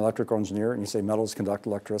an electrical engineer and you say metals conduct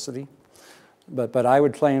electricity. But I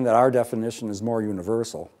would claim that our definition is more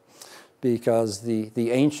universal, because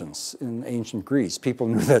the ancients in ancient Greece, people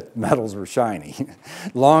knew that metals were shiny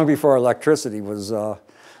long before electricity was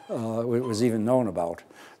even known about.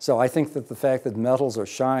 So I think that the fact that metals are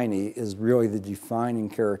shiny is really the defining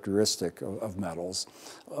characteristic of metals,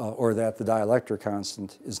 or that the dielectric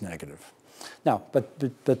constant is negative. Now,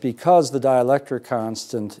 but because the dielectric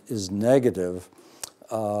constant is negative,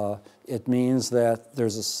 it means that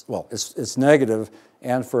there's it's negative,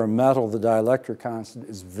 and for a metal, the dielectric constant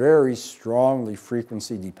is very strongly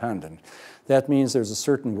frequency dependent. That means there's a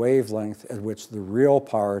certain wavelength at which the real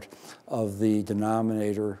part of the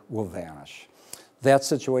denominator will vanish. That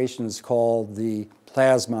situation is called the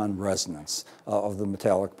plasmon resonance of the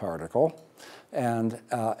metallic particle. And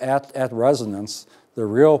at resonance, the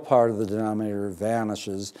real part of the denominator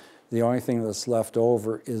vanishes. The only thing that's left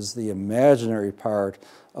over is the imaginary part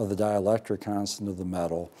of the dielectric constant of the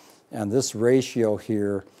metal. And this ratio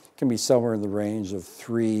here can be somewhere in the range of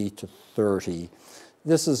 3 to 30.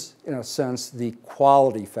 This is, in a sense, the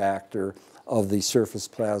quality factor of the surface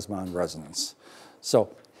plasmon resonance.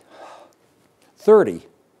 So 30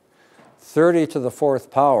 to the fourth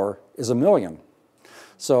power is 1,000,000.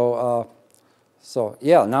 So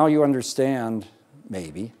yeah, now you understand,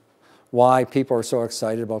 maybe, why people are so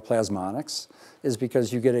excited about plasmonics, is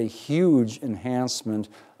because you get a huge enhancement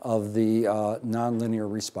of the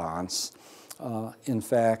nonlinear response. In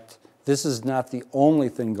fact, this is not the only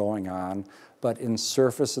thing going on, but in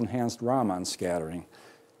surface-enhanced Raman scattering,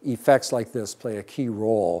 effects like this play a key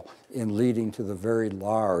role in leading to the very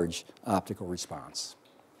large optical response.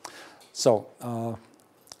 So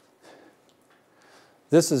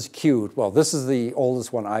this is cute. Well, this is the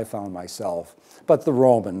oldest one I found myself. But the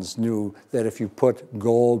Romans knew that if you put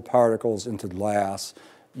gold particles into glass,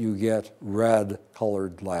 you get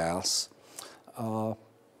red-colored glass. Well,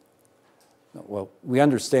 we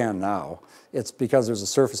understand now. It's because there's a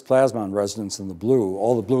surface plasmon resonance in the blue.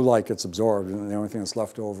 All the blue light gets absorbed, and the only thing that's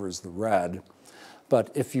left over is the red. But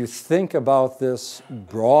if you think about this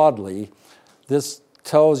broadly, this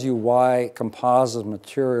tells you why composite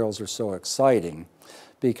materials are so exciting,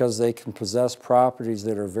 because they can possess properties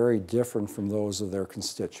that are very different from those of their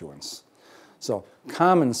constituents. So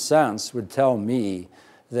common sense would tell me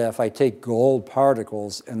that if I take gold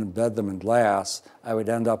particles and embed them in glass, I would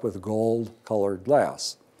end up with gold-colored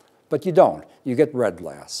glass. But you don't. You get red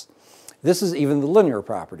glass. This is even the linear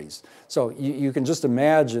properties. So you can just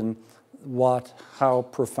imagine how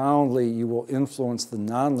profoundly you will influence the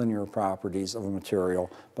nonlinear properties of a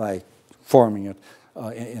material by forming it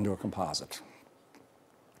into a composite.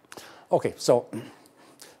 Okay, so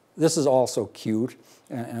this is also cute,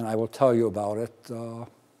 and I will tell you about it.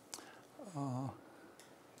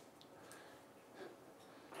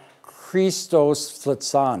 Christos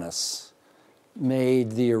Flitsanus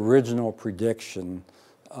made the original prediction,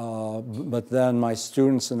 but then my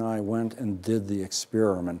students and I went and did the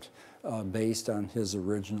experiment based on his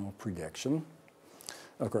original prediction.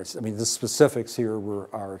 Of course, I mean, the specifics here were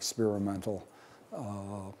our experimental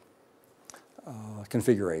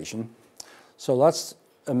configuration. So let's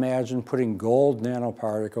imagine putting gold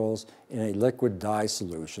nanoparticles in a liquid dye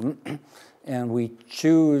solution, and we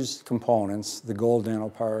choose components, the gold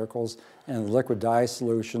nanoparticles and the liquid dye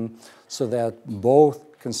solution, so that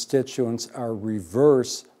both constituents are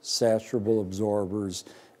reverse saturable absorbers,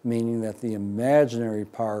 meaning that the imaginary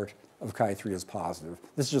part of chi3 is positive.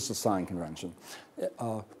 This is just a sign convention.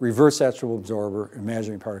 Reverse saturable absorber,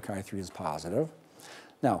 imaginary part of chi3 is positive.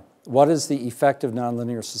 Now, what is the effective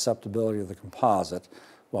nonlinear susceptibility of the composite?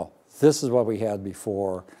 Well, this is what we had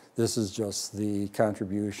before. This is just the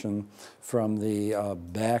contribution from the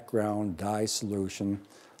background dye solution.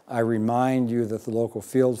 I remind you that the local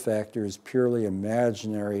field factor is purely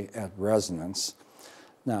imaginary at resonance.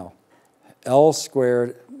 Now, L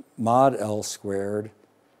squared, mod L squared,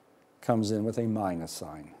 comes in with a minus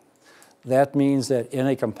sign. That means that in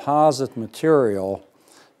a composite material,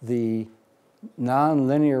 the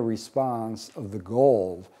nonlinear response of the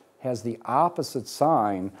gold has the opposite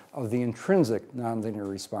sign of the intrinsic nonlinear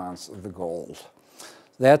response of the gold.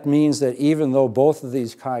 That means that even though both of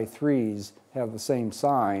these chi3s have the same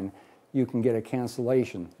sign, you can get a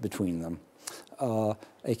cancellation between them.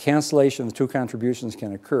 A cancellation of the two contributions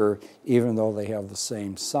can occur even though they have the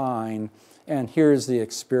same sign. And here's the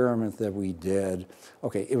experiment that we did.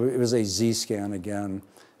 Okay, it was a Z-scan again,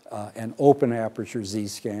 an open aperture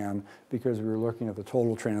Z-scan, because we were looking at the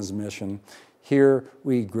total transmission. Here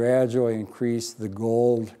we gradually increase the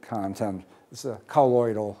gold content. It's a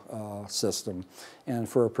colloidal system. And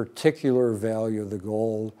for a particular value of the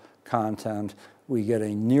gold content, we get a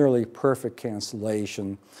nearly perfect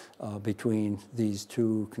cancellation between these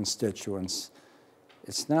two constituents.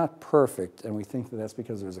 It's not perfect, and we think that that's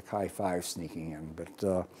because there's a chi5 sneaking in,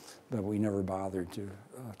 but we never bothered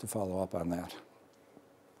to follow up on that.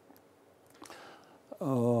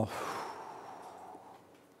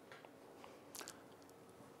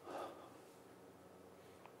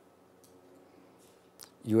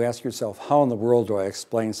 You ask yourself, how in the world do I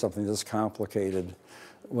explain something this complicated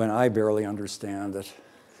when I barely understand it?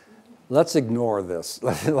 Let's ignore this.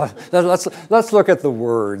 Let's look at the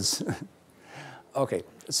words. Okay,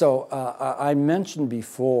 so I mentioned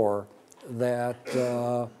before that,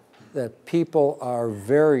 that people are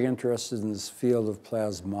very interested in this field of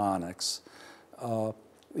plasmonics.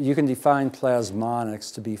 You can define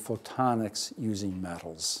plasmonics to be photonics using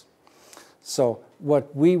metals. So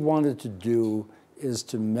what we wanted to do is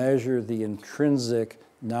to measure the intrinsic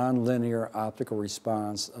nonlinear optical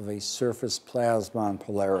response of a surface plasmon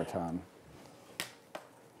polariton.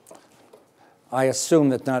 I assume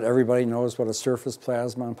that not everybody knows what a surface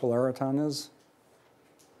plasmon polariton is.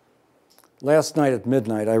 Last night at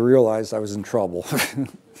midnight, I realized I was in trouble.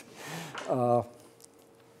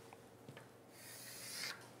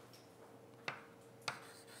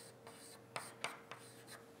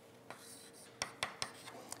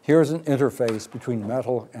 Here's an interface between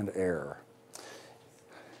metal and air.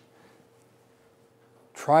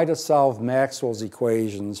 Try to solve Maxwell's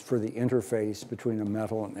equations for the interface between a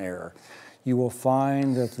metal and air. You will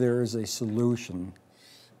find that there is a solution.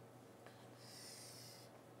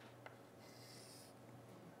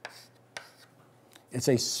 It's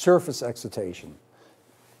a surface excitation.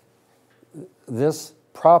 This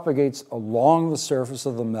propagates along the surface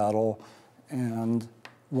of the metal, and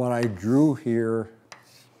what I drew here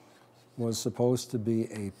was supposed to be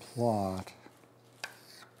a plot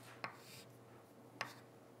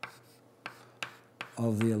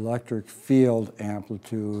of the electric field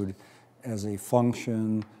amplitude as a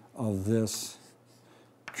function of this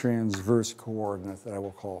transverse coordinate that I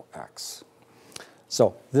will call x.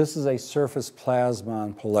 So this is a surface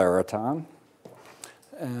plasmon polariton.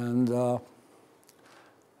 And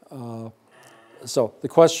so the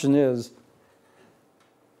question is,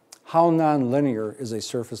 how nonlinear is a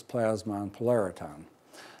surface plasmon polariton?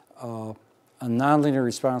 A nonlinear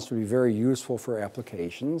response would be very useful for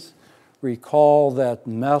applications. Recall that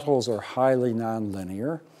metals are highly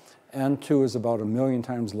nonlinear. N2 is about 1,000,000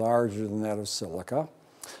 times larger than that of silica.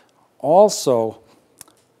 Also,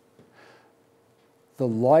 the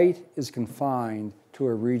light is confined to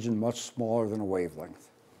a region much smaller than a wavelength.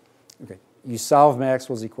 Okay, you solve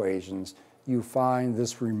Maxwell's equations, you find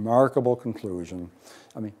this remarkable conclusion.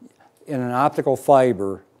 I mean, in an optical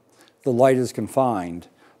fiber, the light is confined,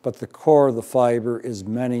 but the core of the fiber is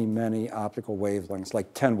many, many optical wavelengths,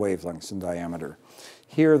 like 10 wavelengths in diameter.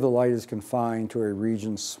 Here, the light is confined to a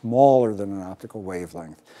region smaller than an optical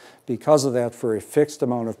wavelength. Because of that, for a fixed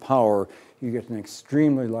amount of power, you get an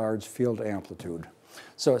extremely large field amplitude.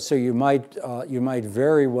 So you might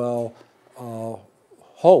very well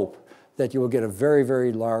hope that you will get a very,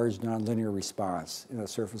 very large nonlinear response in a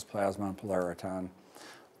surface plasmon polariton.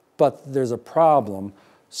 But there's a problem.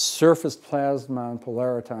 Surface plasmon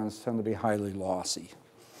polaritons tend to be highly lossy.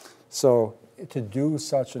 So to do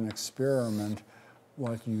such an experiment,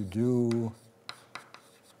 what you do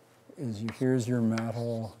is here's your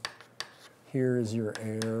metal, here's your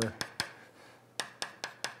air.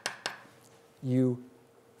 You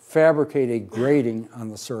fabricate a grating on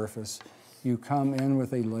the surface. You come in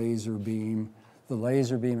with a laser beam. The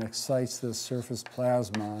laser beam excites this surface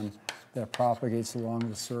plasmon that propagates along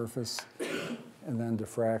the surface and then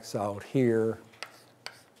diffracts out here.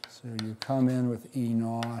 So you come in with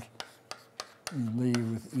E0, you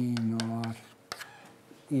leave with E0,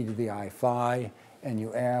 e to the I phi, and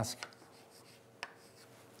you ask,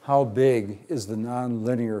 how big is the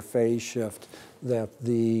nonlinear phase shift that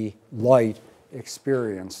the light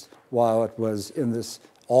experienced while it was in this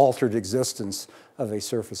altered existence of a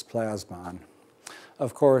surface plasmon?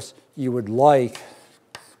 Of course, you would like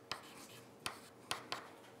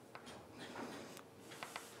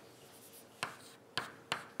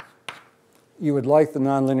the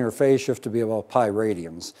nonlinear phase shift to be about pi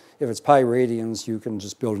radians. If it's pi radians, you can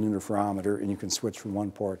just build an interferometer and you can switch from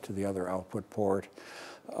one port to the other output port.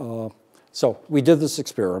 So we did this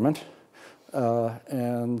experiment,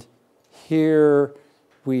 and here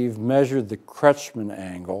we've measured the Kretschmann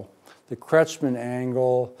angle. The Kretschmann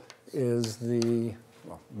angle is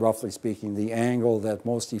roughly speaking, the angle that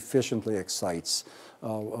most efficiently excites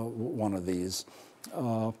one of these.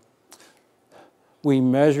 We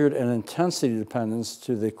measured an intensity dependence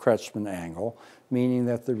to the Kretschmann angle, meaning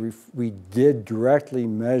that we did directly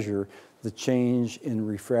measure the change in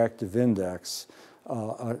refractive index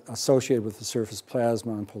associated with the surface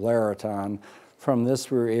plasmon polariton. From this,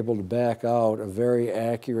 we were able to back out a very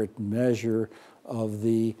accurate measure of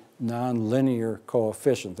the nonlinear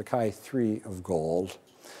coefficient, the chi3 of gold.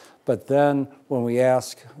 But then when we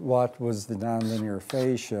ask what was the nonlinear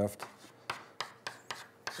phase shift,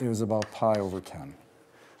 it was about pi over 10.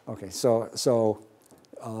 Okay, so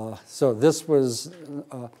this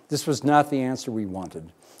was not the answer we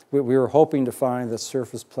wanted. We were hoping to find that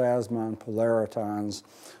surface plasmon polaritons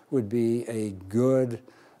would be a good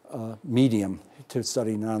medium to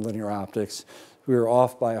study nonlinear optics. We were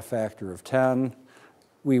off by a factor of 10.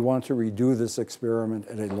 We want to redo this experiment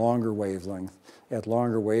at a longer wavelength. At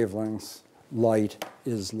longer wavelengths, light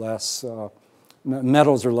is less,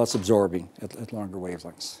 metals are less absorbing at longer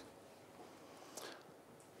wavelengths.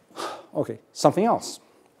 Okay, something else.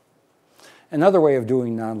 Another way of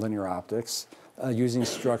doing nonlinear optics using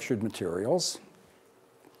structured materials.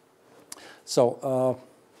 So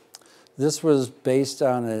this was based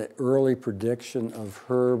on an early prediction of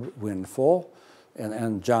Herb Winful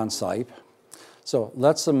and John Sipe. So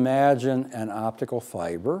let's imagine an optical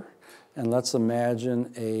fiber, and let's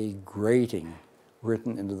imagine a grating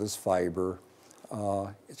written into this fiber.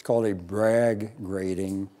 It's called a Bragg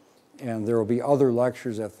grating, and there will be other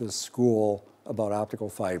lectures at this school about optical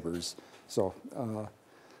fibers. So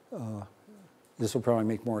this will probably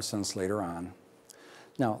make more sense later on.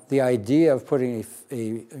 Now, the idea of putting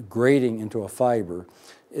a grating into a fiber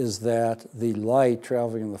is that the light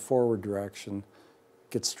traveling in the forward direction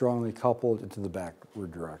gets strongly coupled into the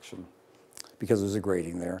backward direction because there's a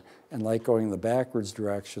grating there, and light going in the backwards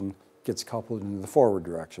direction gets coupled into the forward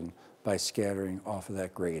direction by scattering off of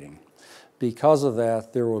that grating. Because of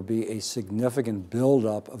that, there will be a significant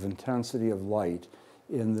buildup of intensity of light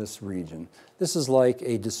in this region. This is like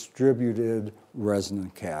a distributed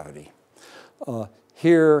resonant cavity.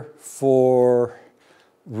 Here, for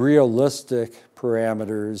realistic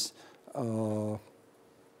parameters,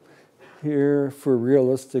 Here, for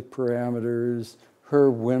realistic parameters,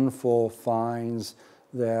 Herb-Winful finds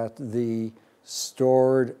that the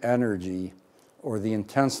stored energy, or the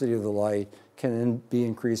intensity of the light, can be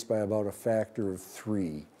increased by about a factor of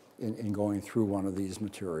 3 in going through one of these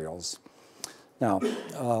materials. Now,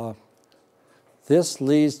 this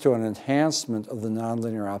leads to an enhancement of the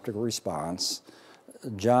nonlinear optical response.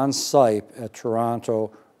 John Sipe at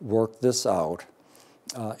Toronto worked this out,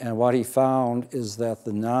 and what he found is that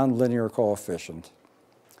the nonlinear coefficient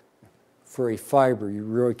for a fiber, you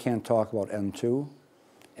really can't talk about N2.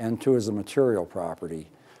 N2 is a material property.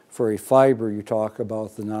 For a fiber, you talk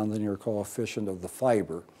about the nonlinear coefficient of the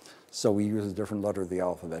fiber, so we use a different letter of the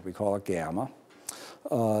alphabet. We call it gamma.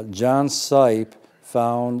 John Sipe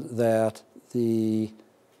found that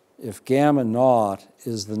if gamma naught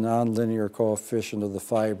is the nonlinear coefficient of the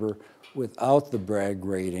fiber without the Bragg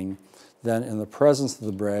grating, then in the presence of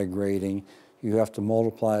the Bragg grating, you have to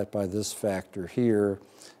multiply it by this factor here.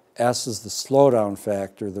 S is the slowdown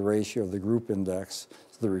factor, the ratio of the group index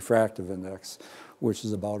to the refractive index, which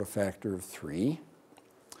is about a factor of 3.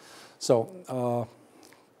 So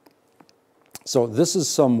this is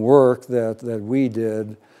some work that we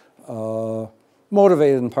did,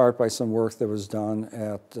 motivated in part by some work that was done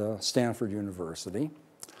at Stanford University.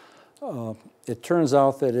 It turns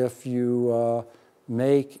out that if you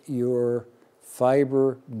make your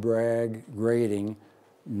fiber Bragg grating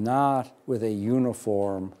not with a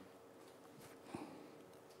uniform,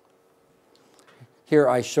 here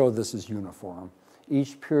I showed this as uniform.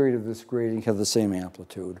 Each period of this grating has the same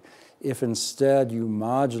amplitude. If instead you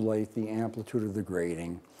modulate the amplitude of the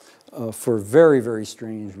grating for very, very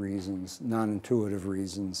strange reasons, non-intuitive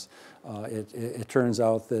reasons, it turns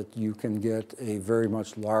out that you can get a very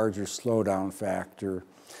much larger slowdown factor.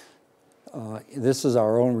 This is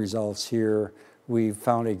our own results here. We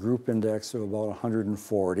found a group index of about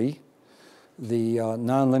 140. The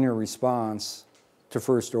nonlinear response to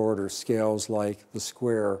first order scales like the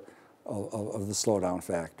square of the slowdown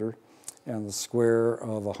factor, and the square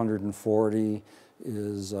of 140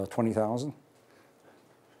 is 20,000.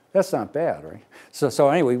 That's not bad, right? So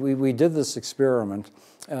anyway, we did this experiment,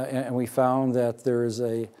 and we found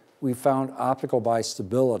that we found optical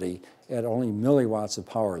bistability at only milliwatts of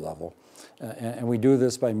power level. And we do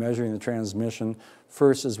this by measuring the transmission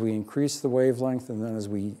first as we increase the wavelength and then as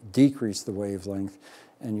we decrease the wavelength.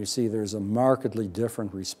 And you see there's a markedly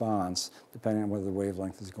different response depending on whether the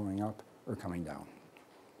wavelength is going up or coming down.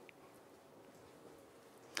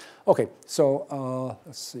 Okay, so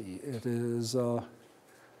let's see. It is, I'm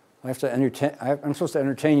supposed to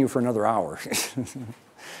entertain you for another hour.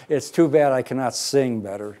 It's too bad I cannot sing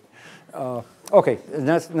better. Okay,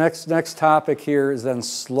 next topic here is then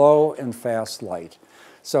slow and fast light.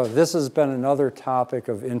 So this has been another topic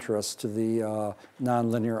of interest to the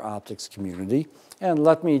nonlinear optics community. And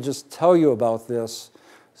let me just tell you about this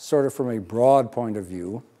sort of from a broad point of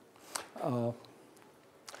view.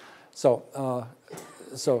 So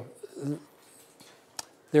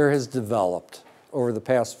there has developed over the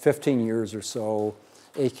past 15 years or so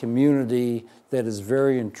a community that is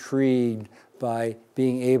very intrigued by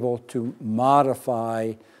being able to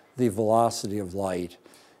modify the velocity of light.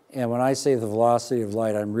 And when I say the velocity of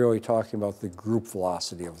light, I'm really talking about the group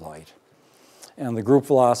velocity of light. And the group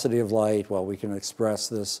velocity of light, well, we can express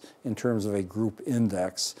this in terms of a group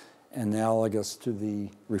index analogous to the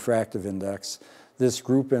refractive index. This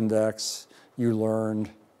group index, you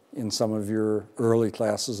learned in some of your early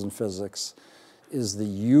classes in physics, is the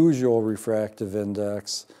usual refractive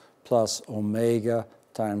index plus omega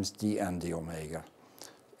times dn d omega.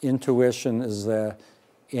 Intuition is that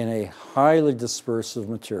in a highly dispersive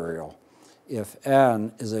material, if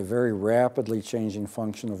n is a very rapidly changing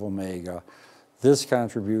function of omega, this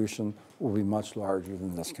contribution will be much larger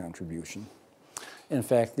than this contribution. In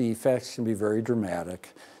fact, the effects can be very dramatic.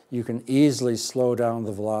 You can easily slow down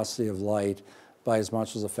the velocity of light by as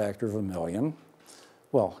much as a factor of 1,000,000.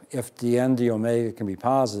 Well, if dn d omega can be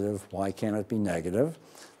positive, why can't it be negative?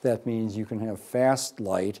 That means you can have fast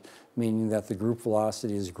light, meaning that the group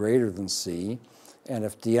velocity is greater than c. And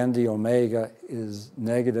if dn d omega is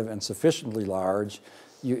negative and sufficiently large,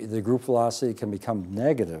 the group velocity can become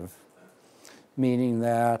negative, meaning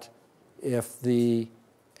that if the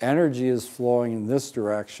energy is flowing in this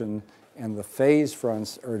direction and the phase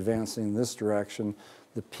fronts are advancing in this direction,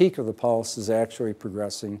 the peak of the pulse is actually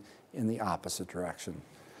progressing in the opposite direction.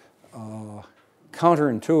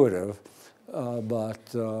 Counterintuitive,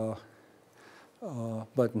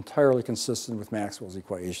 but entirely consistent with Maxwell's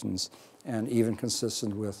equations and even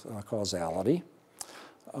consistent with causality.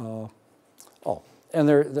 So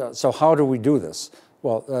how do we do this?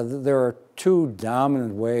 Well, there are two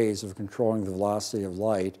dominant ways of controlling the velocity of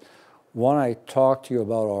light. One I talked to you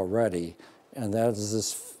about already, and that is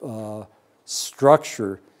this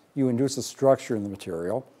structure. You induce a structure in the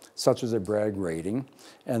material, such as a Bragg grating,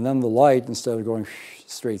 and then the light, instead of going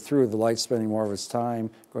straight through, the light's spending more of its time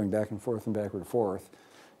going back and forth and backward and forth.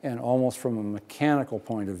 And almost from a mechanical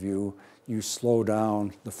point of view, you slow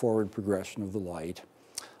down the forward progression of the light.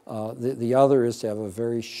 The other is to have a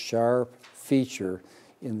very sharp feature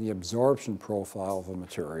in the absorption profile of a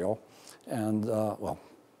material. And, well,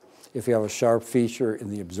 if you have a sharp feature in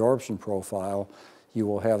the absorption profile, you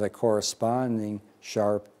will have a corresponding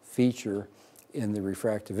sharp feature in the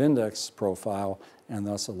refractive index profile, and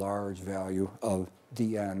thus a large value of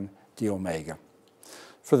dn d omega.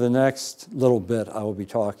 For the next little bit, I will be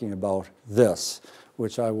talking about this,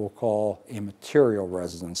 which I will call a material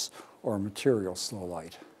resonance or material slow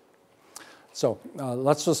light. So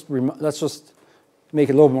let's just make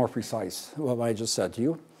it a little more precise, what I just said to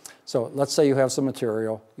you. So let's say you have some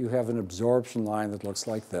material, you have an absorption line that looks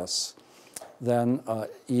like this. Then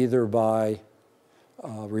either by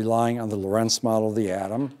relying on the Lorentz model of the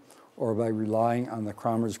atom or by relying on the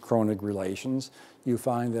Kramers-Kronig relations, you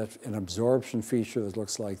find that an absorption feature that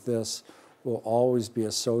looks like this will always be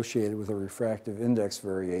associated with a refractive index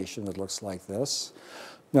variation that looks like this.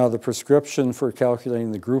 Now, the prescription for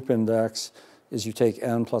calculating the group index is you take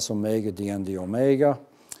n plus omega dn d omega.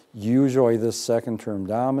 Usually this second term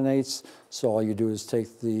dominates, so all you do is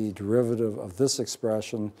take the derivative of this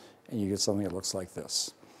expression and you get something that looks like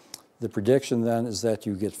this. The prediction then is that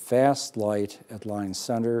you get fast light at line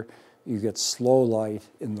center, you get slow light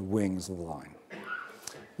in the wings of the line.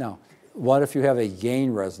 Now, what if you have a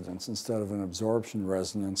gain resonance instead of an absorption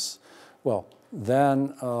resonance? Well,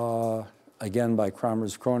 then, again, by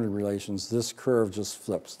Kramers-Kronig relations, this curve just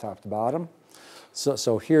flips top to bottom.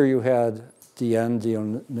 So here you had dn d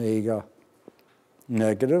omega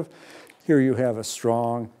negative. Here you have a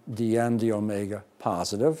strong dn d omega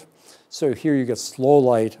positive. So here you get slow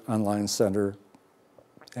light on line center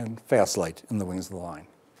and fast light in the wings of the line.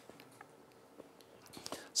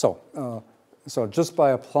 So just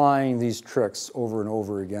by applying these tricks over and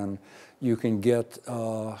over again, you can get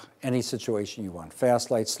any situation you want: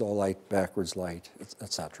 fast light, slow light, backwards light,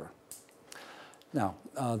 etc. Now,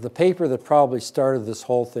 the paper that probably started this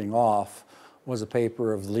whole thing off was a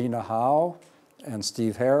paper of Lena Howe and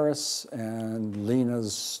Steve Harris and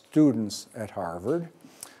Lena's students at Harvard.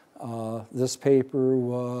 This paper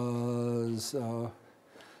was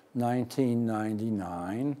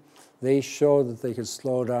 1999. They showed that they could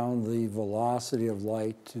slow down the velocity of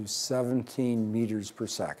light to 17 meters per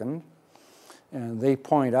second. And they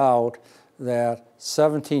point out that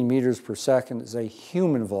 17 meters per second is a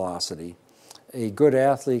human velocity. A good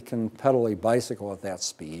athlete can pedal a bicycle at that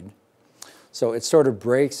speed. So it sort of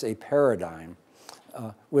breaks a paradigm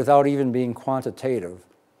without even being quantitative.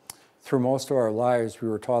 Through most of our lives, we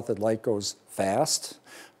were taught that light goes fast,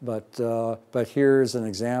 but here's an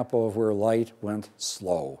example of where light went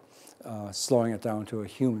slow, slowing it down to a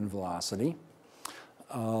human velocity.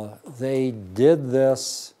 They did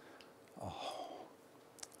this,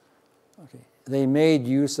 they made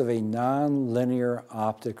use of a nonlinear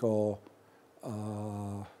optical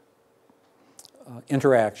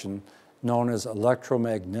interaction known as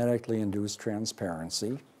electromagnetically induced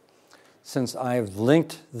transparency. Since I've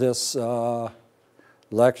linked this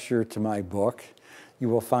lecture to my book, you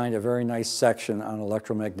will find a very nice section on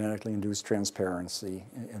electromagnetically induced transparency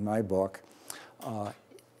in my book.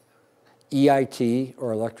 EIT,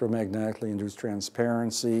 or electromagnetically induced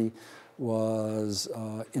transparency, was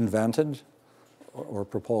invented or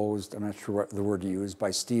proposed, I'm not sure what the word to use,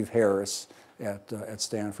 by Steve Harris at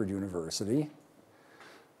Stanford University.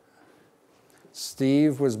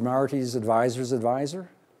 Steve was Marty's advisor's advisor?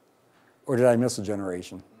 Or did I miss a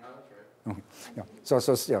generation? No, that's Okay. right.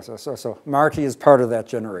 Yeah. So Marty is part of that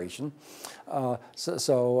generation. So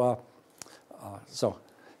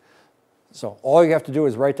all you have to do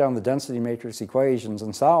is write down the density matrix equations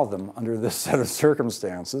and solve them under this set of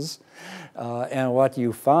circumstances. And what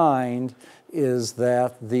you find is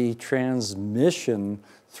that the transmission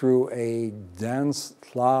through a dense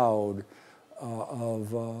cloud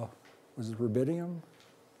of, was it rubidium?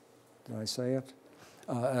 Did I say it?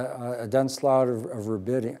 A dense cloud of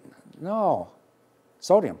rubidium. No,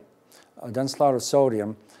 sodium. A dense cloud of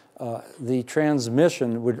sodium. The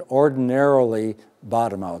transmission would ordinarily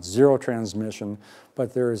bottom out, zero transmission,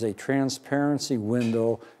 but there is a transparency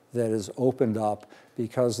window that is opened up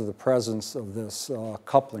because of the presence of this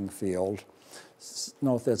coupling field.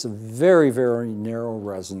 Note that's a very, very narrow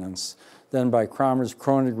resonance. Then by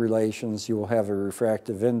Kramers-Kronig relations, you will have a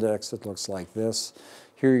refractive index that looks like this.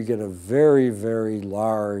 Here you get a very, very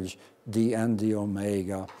large dn d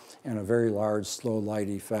omega and a very large slow light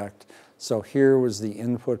effect. So here was the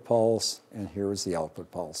input pulse, and here was the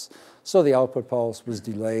output pulse. So the output pulse was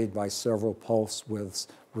delayed by several pulse widths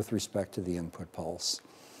with respect to the input pulse.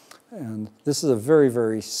 And this is a very,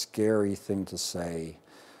 very scary thing to say,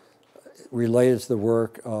 related to the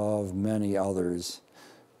work of many others.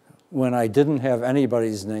 When I didn't have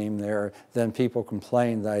anybody's name there, then people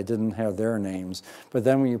complained that I didn't have their names. But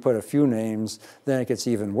then when you put a few names, then it gets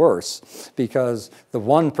even worse, because the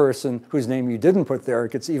one person whose name you didn't put there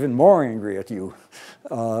gets even more angry at you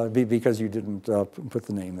because you didn't put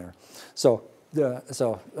the name there. So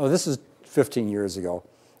this is 15 years ago.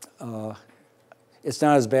 It's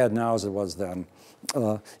not as bad now as it was then.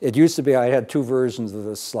 It used to be I had two versions of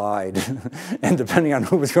this slide, and depending on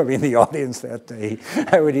who was going to be in the audience that day,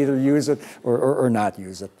 I would either use it or not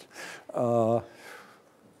use it. Oh,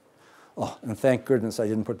 and thank goodness I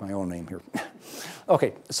didn't put my own name here.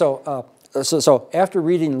 Okay, so after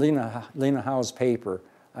reading Lena Howe's paper,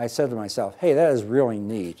 I said to myself, hey, that is really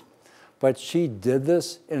neat. But she did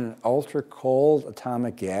this in an ultra-cold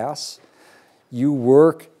atomic gas. You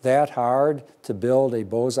work that hard to build a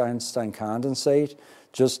Bose-Einstein condensate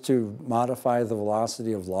just to modify the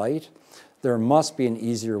velocity of light. There must be an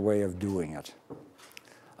easier way of doing it.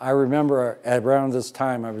 I remember around this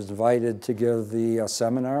time I was invited to give the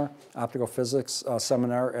seminar, optical physics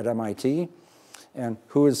seminar at MIT. And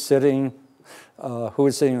who was sitting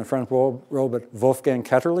in the front row but Wolfgang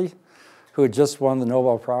Ketterle, who had just won the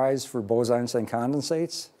Nobel Prize for Bose-Einstein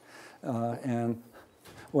condensates. And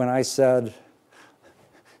when I said,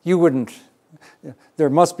 there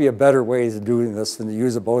must be a better way of doing this than to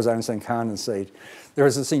use a Bose-Einstein condensate, there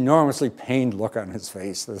was this enormously pained look on his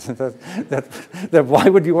face. that why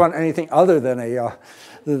would you want anything other than a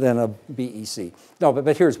BEC? No,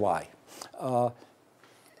 but here's why.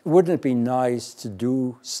 Wouldn't it be nice to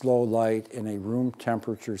do slow light in a room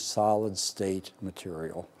temperature solid state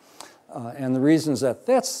material? And the reason is that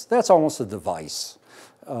that's almost a device.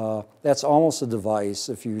 That's almost a device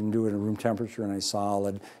if you can do it in room temperature in a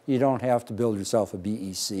solid. You don't have to build yourself a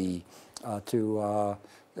BEC to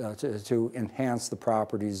enhance the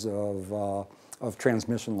properties of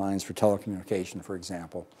transmission lines for telecommunication, for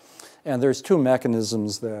example. And there's two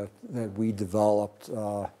mechanisms that we developed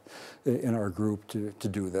in our group to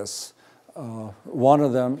do this. One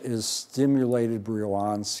of them is stimulated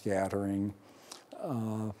Brillouin scattering.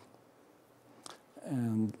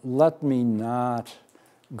 And let me not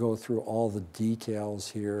go through all the details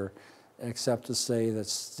here, except to say that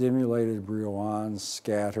stimulated Brillouin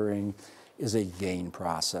scattering is a gain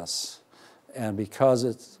process. And because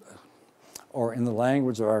it's, or in the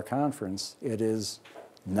language of our conference, it is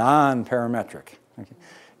non-parametric. Okay.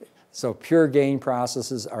 So pure gain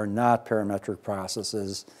processes are not parametric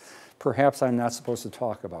processes. Perhaps I'm not supposed to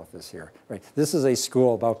talk about this here. Right? This is a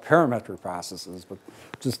school about parametric processes, but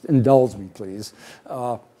just indulge me, please.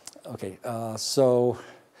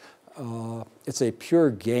 It's a pure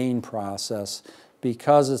gain process.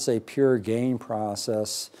 Because it's a pure gain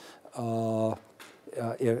process, you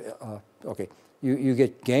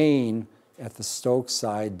get gain at the Stokes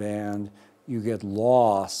sideband, you get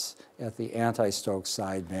loss at the anti-Stokes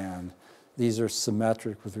sideband. These are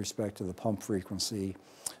symmetric with respect to the pump frequency.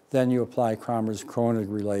 Then you apply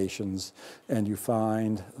Kramers-Kronig relations, and you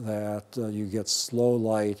find that you get slow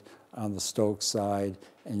light on the Stokes side,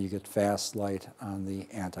 and you get fast light on the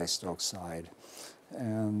anti-Stokes side.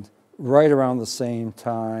 And right around the same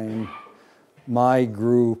time, my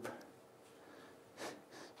group,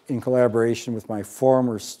 in collaboration with my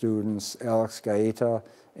former students, Alex Gaeta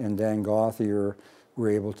and Dan Gauthier, were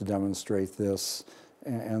able to demonstrate this.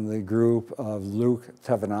 And the group of Luc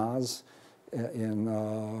Thévenaz in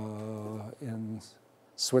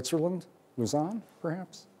Switzerland, Lausanne,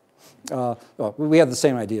 perhaps? Well, we had the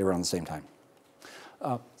same idea around the same time.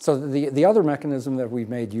 So the other mechanism that we've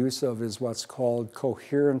made use of is what's called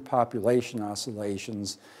coherent population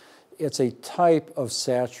oscillations. It's a type of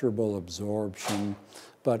saturable absorption,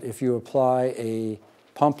 but if you apply a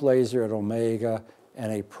pump laser at omega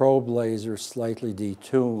and a probe laser slightly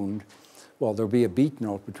detuned, well, there'll be a beat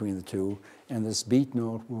note between the two, and this beat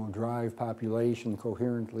note will drive population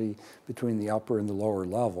coherently between the upper and the lower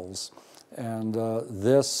levels. And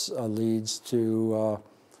this leads to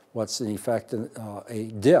what's in effect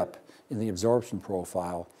a dip in the absorption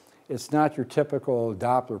profile. It's not your typical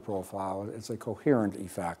Doppler profile. It's a coherent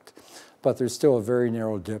effect. But there's still a very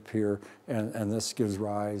narrow dip here, and this gives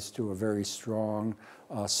rise to a very strong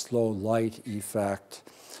slow light effect.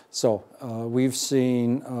 So we've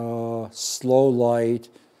seen slow light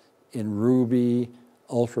in ruby,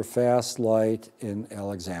 ultra-fast light in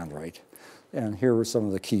alexandrite. And here were some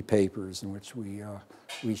of the key papers in which we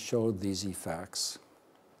showed these effects.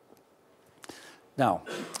 Now,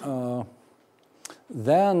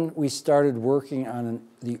 then we started working on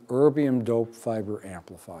the erbium doped fiber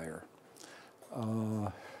amplifier.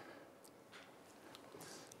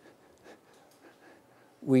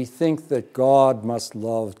 We think that God must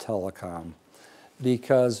love telecom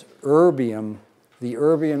because erbium, the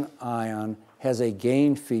erbium ion, has a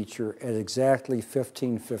gain feature at exactly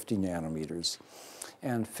 1550 nanometers.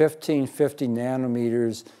 And 1550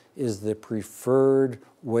 nanometers is the preferred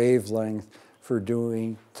wavelength for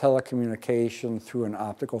doing telecommunication through an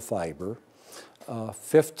optical fiber.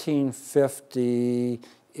 1550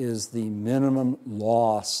 is the minimum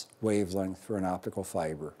loss wavelength for an optical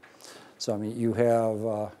fiber. So I mean, you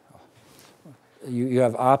have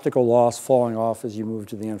optical loss falling off as you move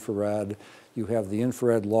to the infrared. You have the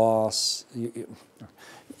infrared loss. You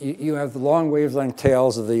have the long wavelength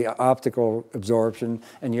tails of the optical absorption,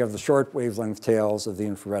 and you have the short wavelength tails of the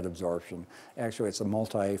infrared absorption. Actually, it's a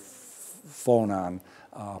multi-phonon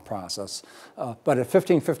process. But at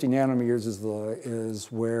 1550 nanometers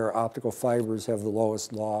is where optical fibers have the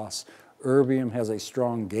lowest loss. Erbium has a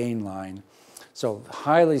strong gain line. So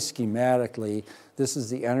highly schematically, this is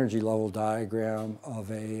the energy level diagram of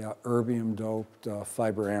a erbium-doped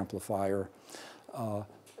fiber amplifier.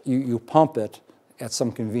 You pump it at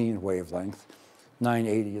some convenient wavelength.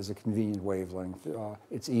 980 is a convenient wavelength.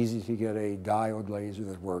 It's easy to get a diode laser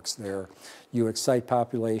that works there. You excite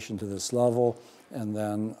population to this level, and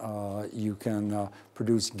then you can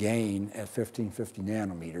produce gain at 1550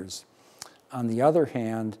 nanometers. On the other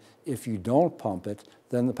hand, if you don't pump it,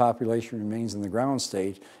 then the population remains in the ground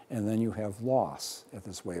state, and then you have loss at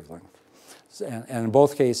this wavelength. And in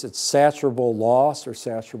both cases, it's saturable loss or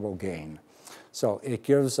saturable gain. So it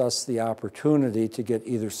gives us the opportunity to get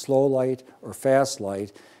either slow light or fast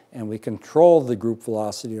light, and we control the group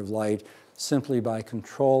velocity of light simply by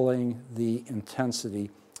controlling the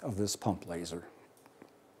intensity of this pump laser.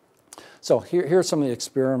 So here are some of the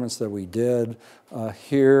experiments that we did.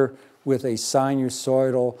 Here, with a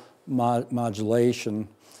sinusoidal modulation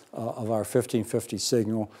of our 1550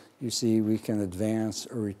 signal, you see we can advance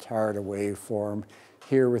or retard a waveform.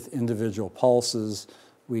 Here with individual pulses,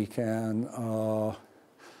 we can, well,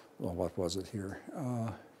 what was it here?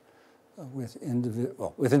 With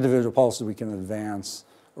individual pulses, we can advance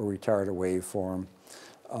or retard a waveform.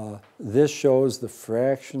 This shows the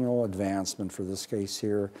fractional advancement for this case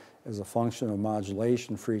here as a function of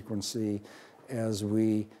modulation frequency as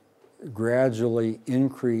we gradually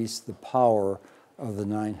increase the power of the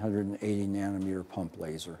 980 nanometer pump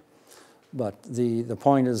laser. But the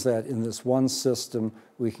point is that in this one system,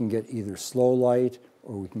 we can get either slow light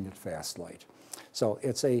or we can get fast light. So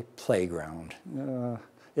it's a playground.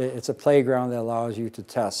 It's a playground that allows you to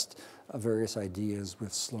test various ideas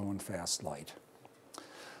with slow and fast light.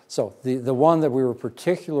 So the one that we were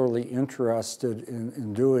particularly interested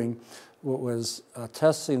in doing was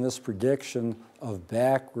testing this prediction of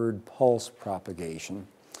backward pulse propagation.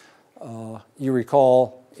 You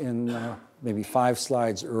recall in maybe 5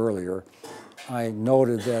 slides earlier, I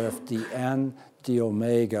noted that if the n d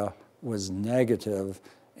omega was negative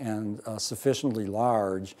and sufficiently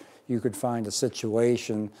large, you could find a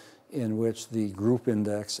situation in which the group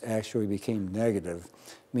index actually became negative,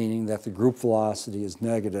 meaning that the group velocity is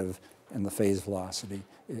negative and the phase velocity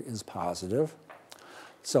is positive.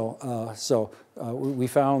 So, we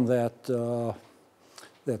found that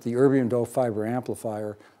that the erbium doped fiber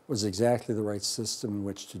amplifier was exactly the right system in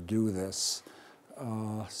which to do this.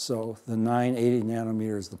 So the 980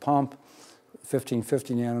 nanometer is the pump.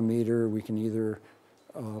 1550 nanometer, we can either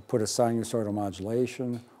put a sinusoidal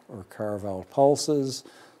modulation or carve out pulses.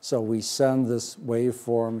 So we send this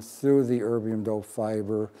waveform through the erbium doped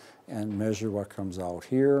fiber and measure what comes out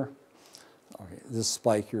here. Okay, this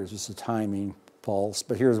spike here is just a timing pulse,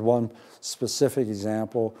 but here's one specific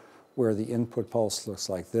example where the input pulse looks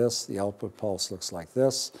like this, the output pulse looks like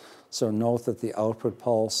this. So note that the output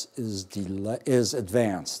pulse is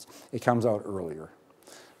advanced. It comes out earlier.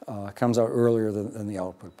 It comes out earlier than the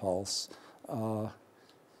output pulse.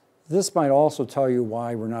 This might also tell you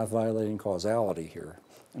why we're not violating causality here.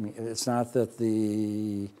 I mean, it's not that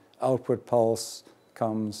the output pulse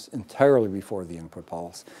comes entirely before the input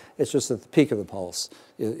pulse. It's just that the peak of the pulse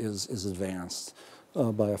is advanced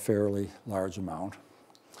by a fairly large amount.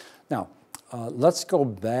 Now, let's go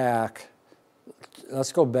back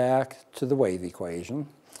to the wave equation.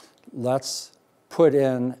 Let's put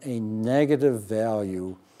in a negative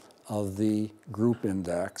value of the group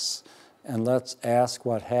index, and let's ask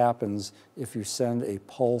what happens if you send a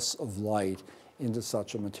pulse of light into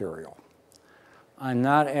such a material. I'm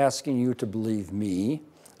not asking you to believe me.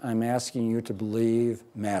 I'm asking you to believe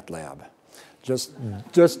MATLAB. Just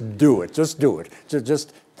do it. Just do it.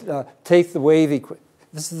 Just take the wave equation.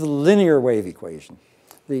 This is the linear wave equation,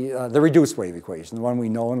 the reduced wave equation, the one we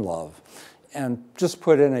know and love, and just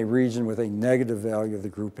put in a region with a negative value of the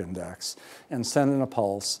group index and send in a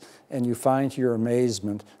pulse, and you find to your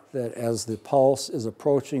amazement that as the pulse is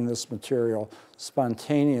approaching this material,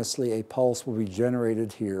 spontaneously a pulse will be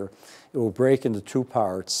generated here. It will break into two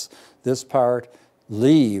parts. This part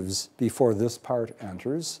leaves before this part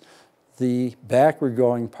enters. The backward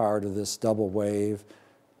going part of this double wave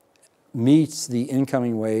meets the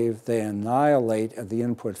incoming wave. They annihilate at the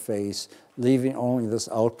input face, leaving only this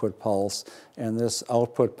output pulse, and this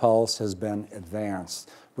output pulse has been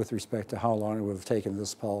advanced with respect to how long it would have taken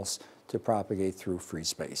this pulse to propagate through free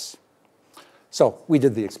space. So we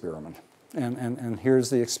did the experiment, and here's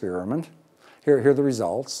the experiment. Here are the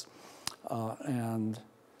results, and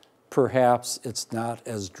perhaps it's not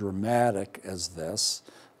as dramatic as this.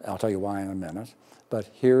 I'll tell you why in a minute. But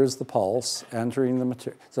here's the pulse entering the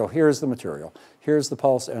material. So here's the material. Here's the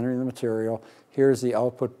pulse entering the material. Here's the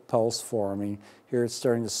output pulse forming. Here it's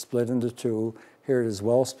starting to split into two. Here it is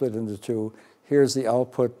well split into two. Here's the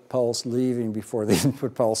output pulse leaving before the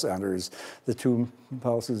input pulse enters. The two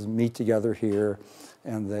pulses meet together here,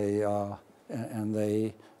 and they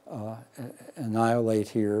annihilate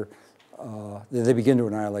here. They begin to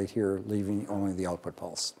annihilate here, leaving only the output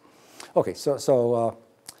pulse. Okay, so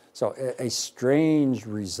a strange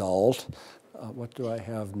result. What do I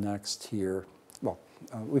have next here? Well,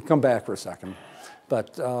 we've come back for a second,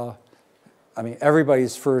 but I mean,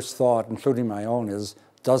 everybody's first thought, including my own, is,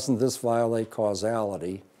 doesn't this violate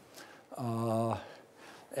causality? And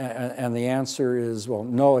the answer is, well,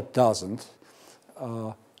 no, it doesn't.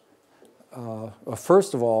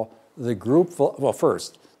 First of all, the group, well,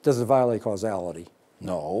 first, does it violate causality?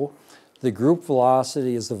 No. The group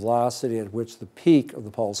velocity is the velocity at which the peak of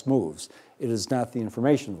the pulse moves. It is not the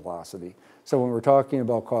information velocity. So when we're talking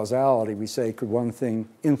about causality, we say, could one thing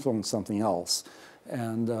influence something else?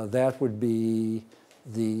 And that would be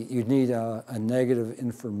you'd need a negative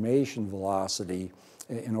information velocity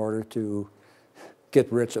in order to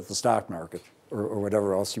get rich at the stock market, or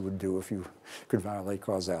whatever else you would do if you could violate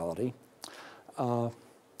causality.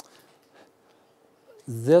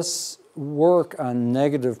 This work on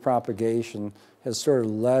negative propagation has sort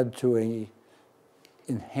of led to an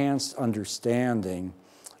enhanced understanding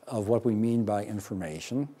of what we mean by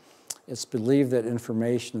information. It's believed that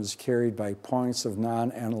information is carried by points of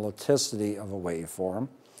non-analyticity of a waveform.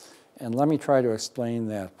 And let me try to explain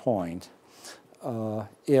that point. At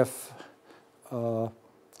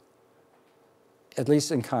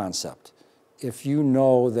least in concept, if you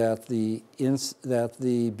know that the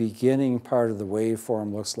beginning part of the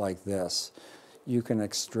waveform looks like this, you can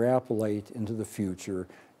extrapolate into the future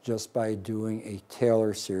just by doing a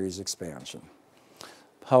Taylor series expansion.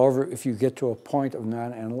 However, if you get to a point of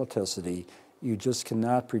non-analyticity, you just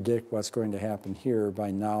cannot predict what's going to happen here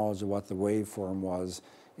by knowledge of what the waveform was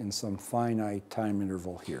in some finite time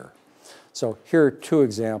interval here. So here are two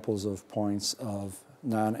examples of points of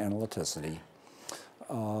non-analyticity.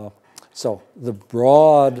 So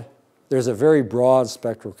there's a very broad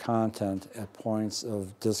spectral content at points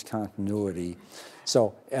of discontinuity.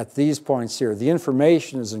 So at these points here, the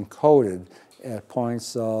information is encoded at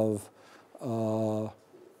points of,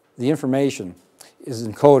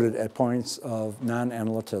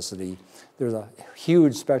 non-analyticity. There's a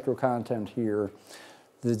huge spectral content here.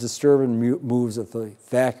 The disturbance moves at the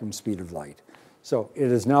vacuum speed of light. So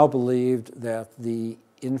it is now believed that the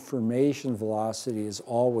information velocity is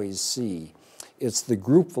always c. It's the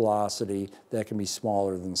group velocity that can be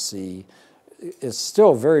smaller than c. It's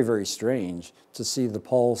still very, very strange to see the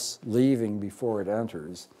pulse leaving before it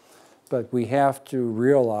enters, but we have to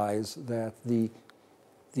realize that the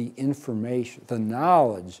information, the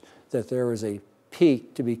knowledge that there is a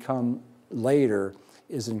peak to become later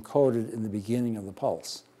is encoded in the beginning of the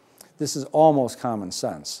pulse. This is almost common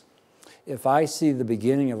sense. If I see the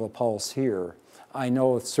beginning of a pulse here, I know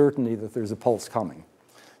with certainty that there's a pulse coming.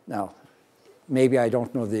 Now, maybe I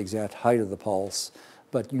don't know the exact height of the pulse,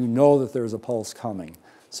 but you know that there's a pulse coming.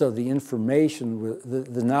 So the information,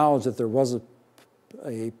 the knowledge that there was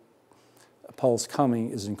a pulse coming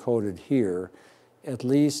is encoded here. At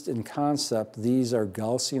least in concept, these are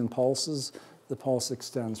Gaussian pulses. the pulse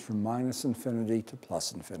extends from minus infinity to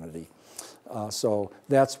plus infinity. So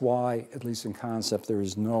that's why, at least in concept, there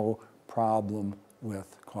is no problem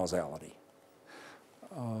with causality.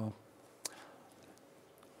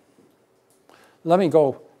 Let me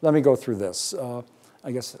go through this.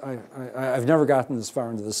 I guess I've never gotten this far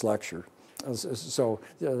into this lecture, so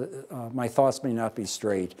my thoughts may not be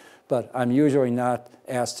straight, but I'm usually not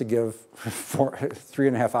asked to give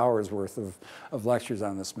 3.5 hours worth of lectures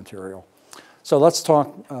on this material. So let's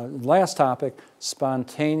talk, last topic,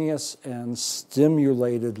 spontaneous and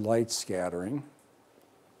stimulated light scattering.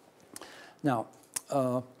 Now,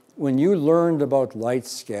 when you learned about light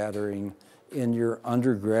scattering in your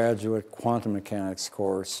undergraduate quantum mechanics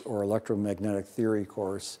course or electromagnetic theory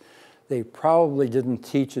course, they probably didn't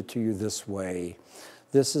teach it to you this way.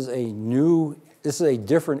 This is a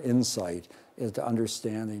different insight into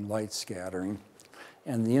understanding light scattering.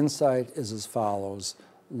 And the insight is as follows.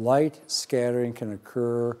 Light scattering can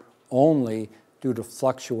occur only due to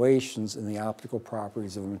fluctuations in the optical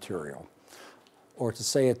properties of a material. Or to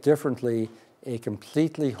say it differently, a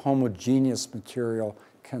completely homogeneous material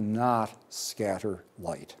cannot scatter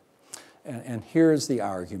light. And here's the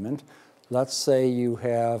argument. Let's say you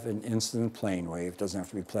have an incident plane wave. It doesn't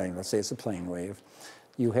have to be plane. Let's say it's a plane wave.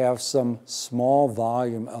 You have some small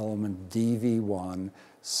volume element, dV1,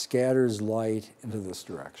 scatters light into this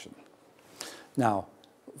direction. Now,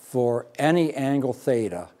 for any angle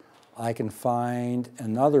theta, I can find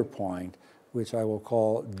another point, which I will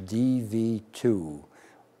call dV2,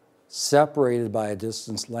 separated by a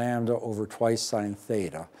distance lambda over twice sine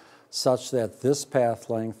theta, such that this path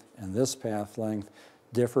length and this path length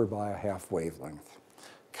differ by a half wavelength.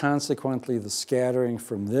 Consequently, the scattering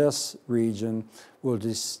from this region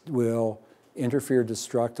will interfere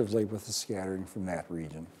destructively with the scattering from that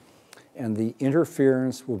region. And the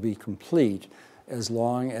interference will be complete as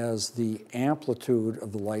long as the amplitude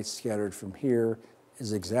of the light scattered from here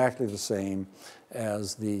is exactly the same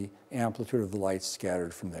as the amplitude of the light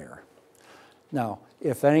scattered from there. Now,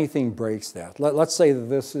 if anything breaks that, let's say that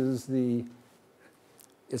this is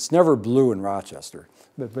it's never blue in Rochester,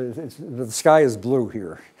 but the sky is blue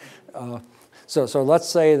here. So let's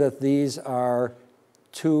say that these are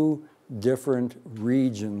two different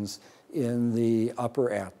regions in the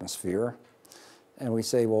upper atmosphere. And we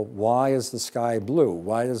say, well, why is the sky blue?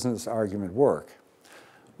 Why doesn't this argument work?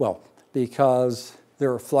 Well, because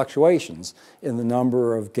there are fluctuations in the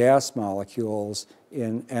number of gas molecules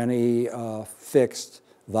in any fixed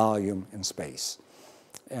volume in space.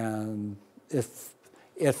 And if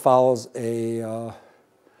it follows a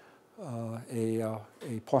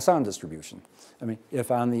Poisson distribution. I mean, if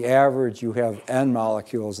on the average you have n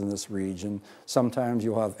molecules in this region, sometimes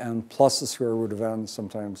you'll have n plus the square root of n,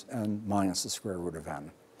 sometimes n minus the square root of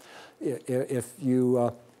n. If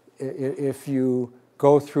you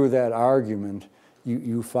go through that argument,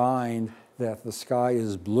 you find that the sky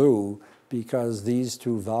is blue because these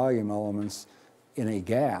two volume elements in a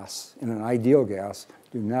gas, in an ideal gas,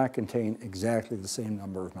 do not contain exactly the same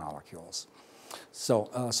number of molecules.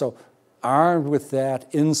 So armed with that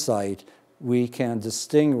insight, we can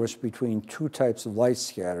distinguish between two types of light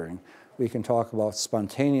scattering. We can talk about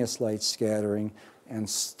spontaneous light scattering and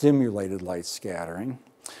stimulated light scattering.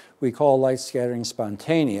 We call light scattering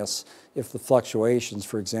spontaneous if the fluctuations,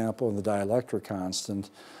 for example, in the dielectric constant,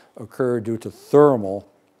 occur due to thermal,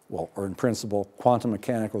 well, or in principle, quantum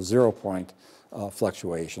mechanical zero-point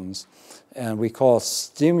fluctuations. And we call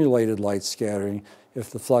stimulated light scattering if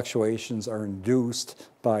the fluctuations are induced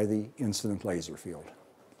by the incident laser field.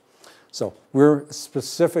 So we're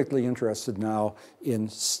specifically interested now in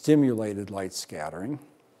stimulated light scattering.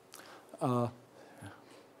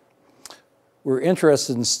 We're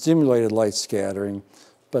interested in stimulated light scattering,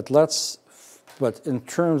 but in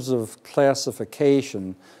terms of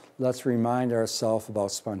classification, let's remind ourselves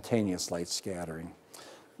about spontaneous light scattering,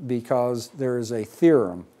 because there is a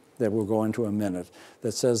theorem that we'll go into in a minute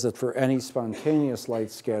that says that for any spontaneous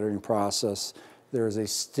light scattering process, there is a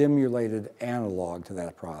stimulated analog to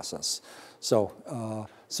that process. So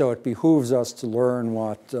it behooves us to learn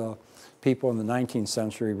what people in the 19th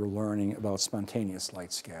century were learning about spontaneous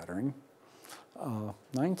light scattering.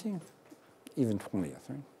 19th? Even 20th,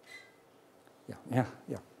 right?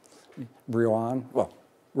 Yeah. Brion, well,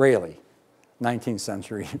 Rayleigh, 19th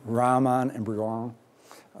century. Raman and Brion,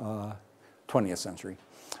 20th century.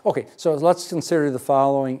 Okay, so let's consider the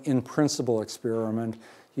following in-principle experiment.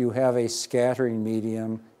 You have a scattering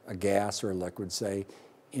medium, a gas or a liquid, say,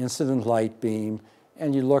 incident light beam,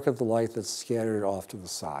 and you look at the light that's scattered off to the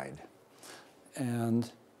side. And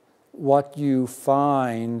what you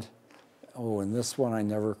find, Oh, and this one I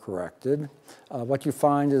never corrected. What you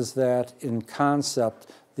find is that in concept,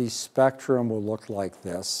 the spectrum will look like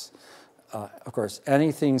this. Of course,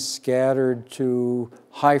 anything scattered to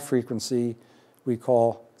high frequency we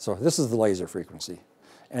call, so this is the laser frequency.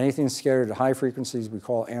 Anything scattered to high frequencies we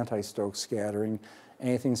call anti-Stokes scattering.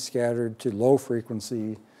 Anything scattered to low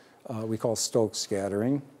frequency we call Stokes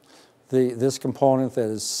scattering. This component that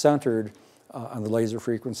is centered on the laser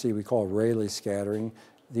frequency we call Rayleigh scattering.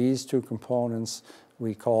 These two components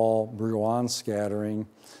we call Brillouin scattering.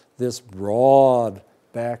 This broad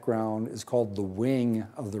background is called the wing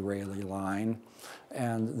of the Rayleigh line.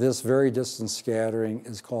 And this very distant scattering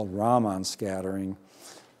is called Raman scattering.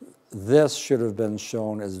 This should have been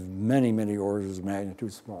shown as many, many orders of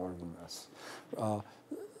magnitude smaller than this.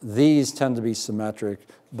 These tend to be symmetric,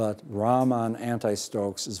 but Raman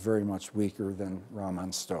anti-Stokes is very much weaker than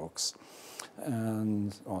Raman-Stokes.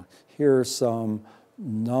 And here are some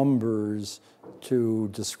numbers to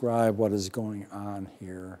describe what is going on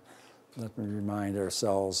here. Let me remind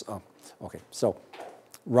ourselves. Okay, so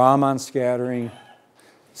Raman scattering,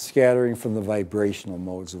 scattering from the vibrational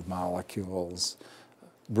modes of molecules.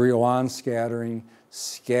 Brillouin scattering,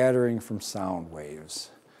 scattering from sound waves.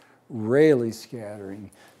 Rayleigh scattering,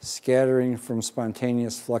 scattering from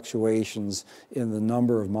spontaneous fluctuations in the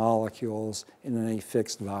number of molecules in any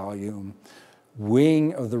fixed volume.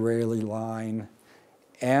 Wing of the Rayleigh line,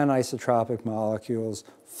 anisotropic molecules,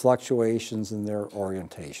 fluctuations in their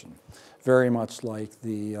orientation. Very much like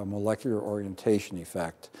the molecular orientation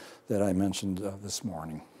effect that I mentioned this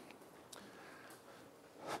morning.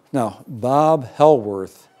 Now, Bob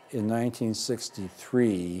Hellworth in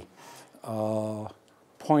 1963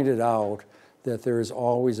 pointed out that there is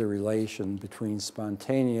always a relation between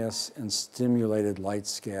spontaneous and stimulated light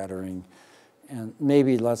scattering. And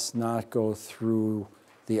maybe let's not go through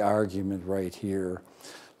the argument right here.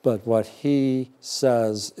 But what he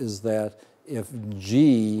says is that if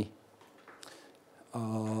G,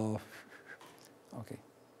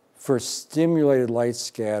 for stimulated light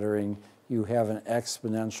scattering, you have an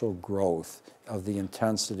exponential growth of the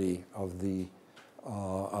intensity of the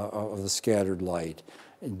scattered light.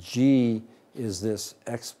 And G is this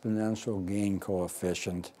exponential gain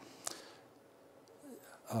coefficient.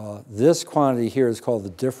 This quantity here is called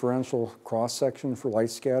the differential cross-section for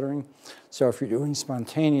light scattering. So if you're doing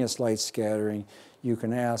spontaneous light scattering, you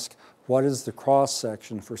can ask, what is the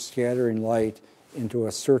cross-section for scattering light into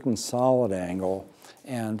a certain solid angle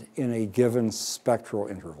and in a given spectral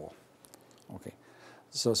interval? Okay,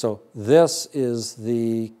 so this is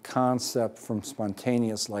the concept from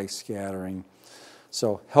spontaneous light scattering.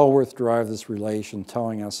 So Hellworth derived this relation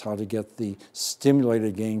telling us how to get the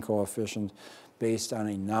stimulated gain coefficient based on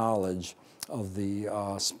a knowledge of the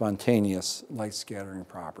spontaneous light scattering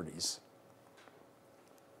properties.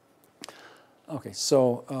 Okay,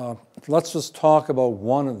 so let's just talk about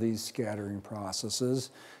one of these scattering processes,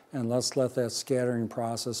 and let's let that scattering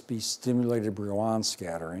process be stimulated Brillouin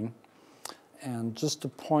scattering. And just to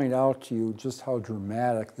point out to you just how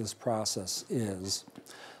dramatic this process is,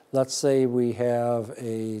 let's say we have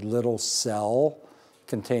a little cell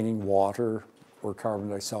containing water or carbon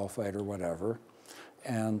disulfide or whatever,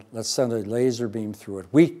 and let's send a laser beam through it,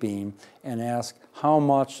 weak beam, and ask how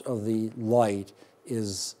much of the light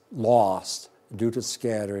is lost due to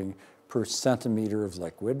scattering per centimeter of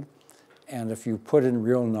liquid. And if you put in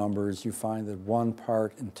real numbers, you find that 1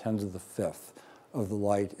 part in 10 to the 5th of the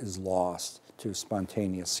light is lost to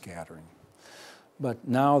spontaneous scattering. But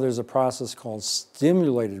now there's a process called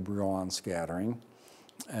stimulated Brillouin scattering,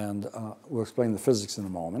 and we'll explain the physics in a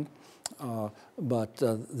moment. But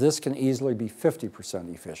this can easily be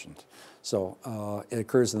 50% efficient. So it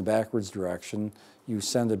occurs in the backwards direction. You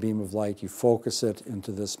send a beam of light, you focus it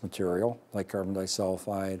into this material, like carbon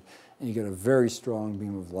disulfide, and you get a very strong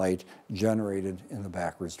beam of light generated in the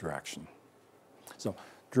backwards direction. So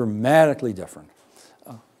dramatically different.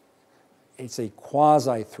 It's a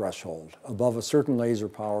quasi-threshold. Above a certain laser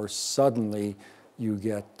power, suddenly you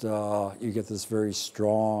get this very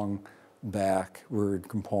strong backward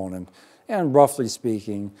component. And roughly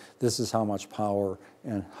speaking, this is how much power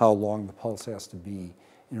and how long the pulse has to be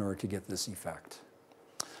in order to get this effect.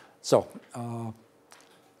 So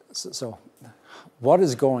what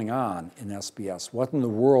is going on in SBS? What in the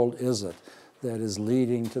world is it that is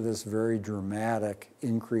leading to this very dramatic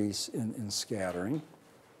increase in scattering?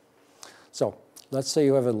 So let's say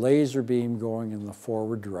you have a laser beam going in the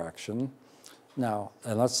forward direction. Now,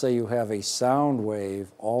 and let's say you have a sound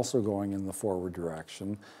wave also going in the forward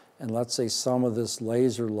direction. And let's say some of this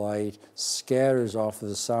laser light scatters off of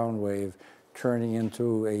the sound wave, turning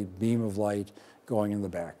into a beam of light going in the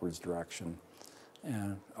backwards direction.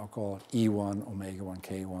 and I'll call it E1, omega 1,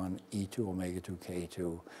 K1, E2, omega 2,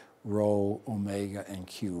 K2, rho, omega, and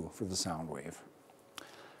Q for the sound wave.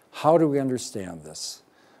 How do we understand this?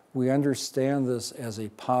 We understand this as a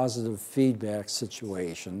positive feedback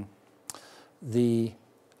situation. This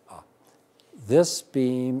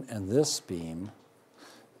beam and this beam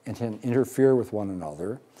can interfere with one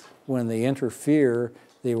another. When they interfere,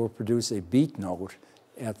 they will produce a beat note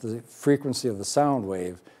at the frequency of the sound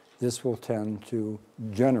wave. This will tend to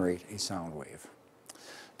generate a sound wave.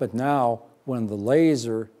 But now, when the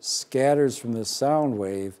laser scatters from this sound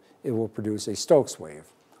wave, it will produce a Stokes wave.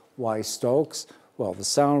 Why Stokes? Well, the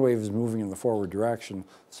sound wave is moving in the forward direction,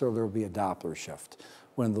 so there will be a Doppler shift.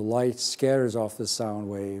 When the light scatters off this sound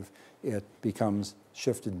wave, it becomes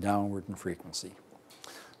shifted downward in frequency.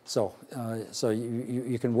 So,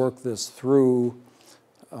 you can work this through.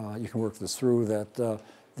 That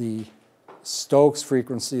the Stokes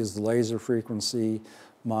frequency is the laser frequency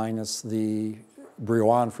minus the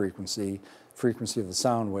Brillouin frequency of the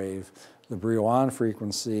sound wave. The Brillouin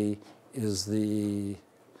frequency is the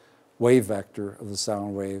wave vector of the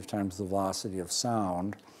sound wave times the velocity of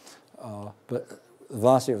sound. But the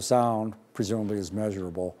velocity of sound presumably is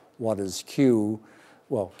measurable. What is Q?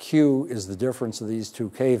 Well, Q is the difference of these two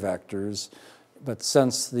K vectors, but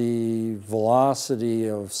since the velocity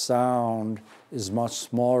of sound is much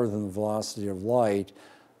smaller than the velocity of light,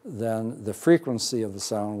 then the frequency of the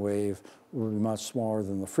sound wave will be much smaller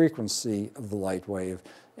than the frequency of the light wave.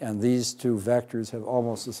 And these two vectors have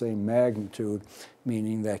almost the same magnitude,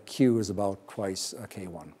 meaning that Q is about twice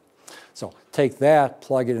K1. So take that,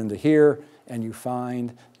 plug it into here, and you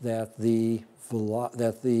find that the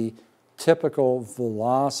typical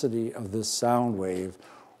velocity of this sound wave,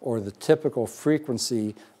 or the typical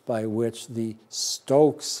frequency by which the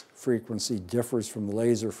Stokes frequency differs from the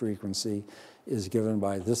laser frequency, is given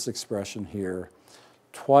by this expression here,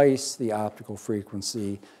 twice the optical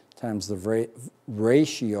frequency times the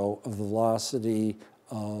ratio of the velocity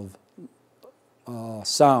of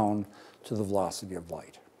sound to the velocity of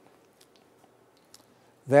light.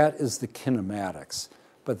 That is the kinematics,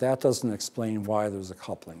 but that doesn't explain why there's a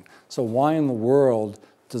coupling. So why in the world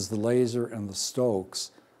does the laser and the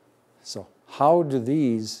Stokes, so how do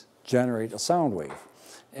these generate a sound wave?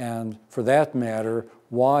 And for that matter,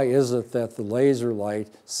 why is it that the laser light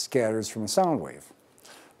scatters from a sound wave?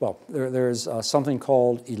 Well, there's something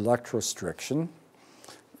called electrostriction.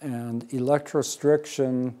 And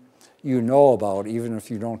electrostriction you know about, even if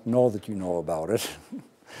you don't know that you know about it.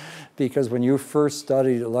 Because when you first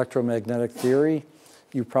studied electromagnetic theory,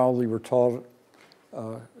 you probably were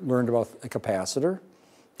learned about a capacitor.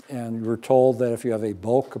 And you were told that if you have a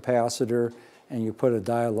bulk capacitor and you put a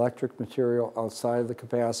dielectric material outside of the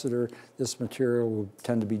capacitor, this material will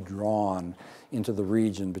tend to be drawn into the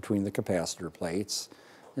region between the capacitor plates.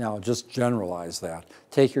 Now, just generalize that.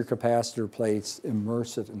 Take your capacitor plates,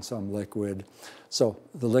 immerse it in some liquid. So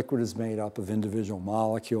the liquid is made up of individual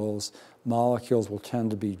molecules. Molecules will tend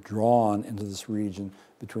to be drawn into this region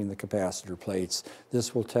between the capacitor plates.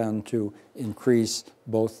 This will tend to increase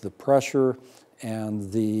both the pressure and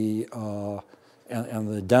the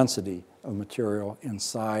density of material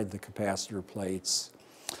inside the capacitor plates.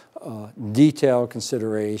 Detailed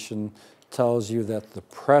consideration tells you that the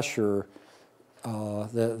pressure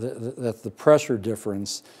that the pressure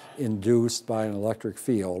difference induced by an electric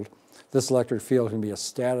field, this electric field can be a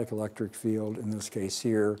static electric field, in this case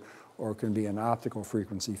here, or it can be an optical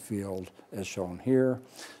frequency field, as shown here.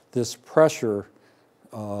 This pressure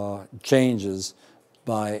changes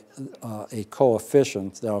by a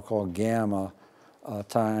coefficient that I'll call gamma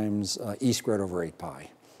times E squared over 8 pi.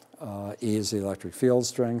 E is the electric field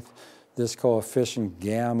strength. This coefficient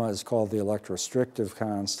gamma is called the electrostrictive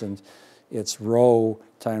constant. It's rho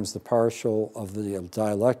times the partial of the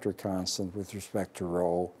dielectric constant with respect to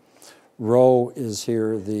rho. Rho is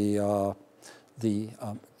here the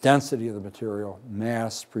density of the material,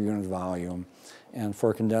 mass per unit volume. And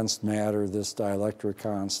for condensed matter, this dielectric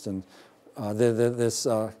constant,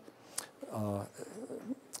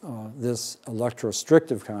 this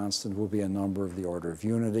electrostrictive constant will be a number of the order of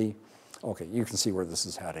unity. Okay, you can see where this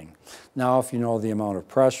is heading. Now, if you know the amount of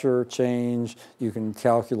pressure change, you can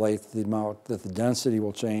calculate the amount that the density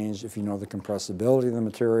will change. If you know the compressibility of the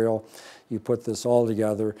material, you put this all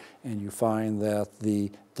together and you find that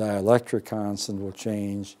the dielectric constant will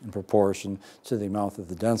change in proportion to the amount that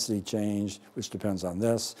the density changed, which depends on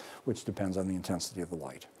this, which depends on the intensity of the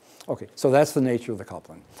light. Okay, so that's the nature of the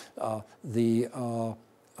coupling. The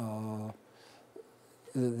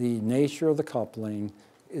nature of the coupling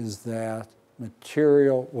is that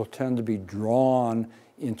material will tend to be drawn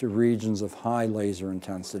into regions of high laser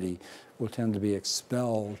intensity will tend to be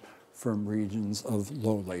expelled from regions of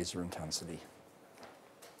low laser intensity.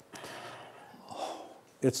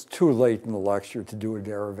 It's too late in the lecture to do a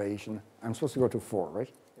derivation. I'm supposed to go to 4, right?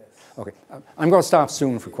 Yes. Okay. I'm going to stop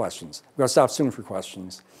soon for questions.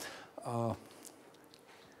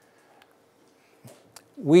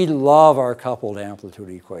 We love our coupled amplitude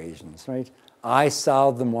equations, right? I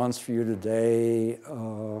solved them once for you today.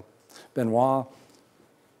 Benoit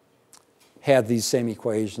had these same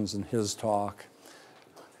equations in his talk.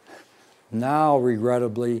 Now,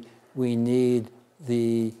 regrettably, we need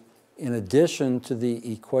in addition to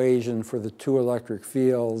the equation for the two electric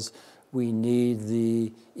fields, we need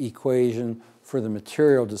the equation for the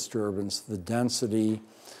material disturbance, the density.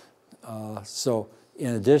 So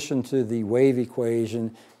in addition to the wave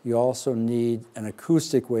equation, you also need an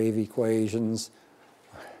acoustic wave equations.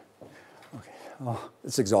 Okay. Oh,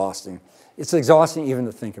 it's exhausting. It's exhausting even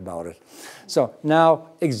to think about it. So now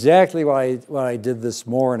exactly what I did this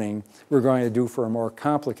morning, we're going to do for a more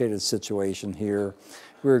complicated situation here.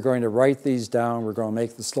 We're going to write these down. We're going to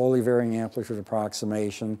make the slowly varying amplitude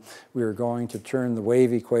approximation. We're going to turn the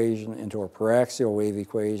wave equation into a paraxial wave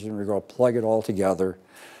equation. We're going to plug it all together.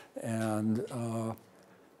 And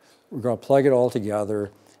we're going to plug it all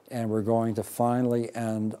together. And we're going to finally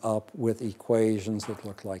end up with equations that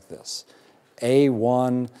look like this.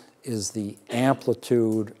 A1 is the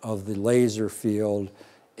amplitude of the laser field.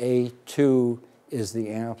 A2 is the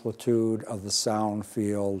amplitude of the sound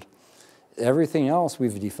field. Everything else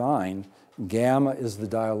we've defined. Gamma is the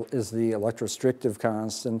electrostrictive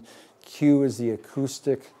constant. Q is the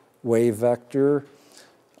acoustic wave vector.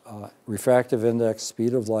 Refractive index,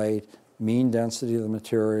 speed of light, mean density of the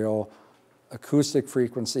material, acoustic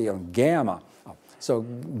frequency of gamma. So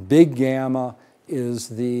big gamma is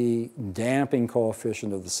the damping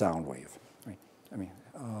coefficient of the sound wave. Right? I mean,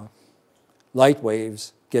 light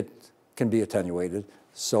waves can be attenuated,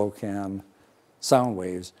 so can sound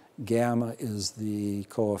waves. Gamma is the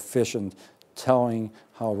coefficient telling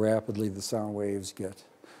how rapidly the sound waves get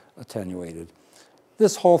attenuated.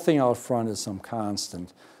 This whole thing out front is some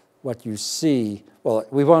constant. What you see, well,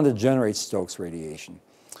 we want to generate Stokes radiation.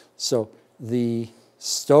 So the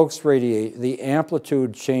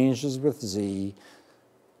amplitude changes with z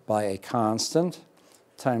by a constant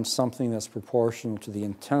times something that's proportional to the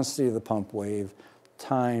intensity of the pump wave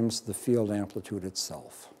times the field amplitude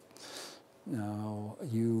itself. Now,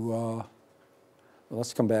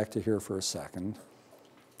 let's come back to here for a second.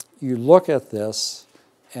 You look at this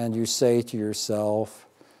and you say to yourself,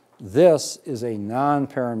 this is a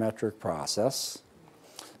non-parametric process.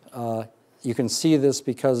 You can see this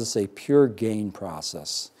because it's a pure gain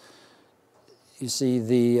process. You see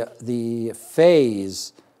the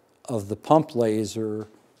phase of the pump laser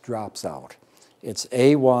drops out. It's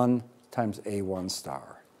A1 times A1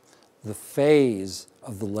 star. The phase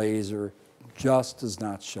of the laser just does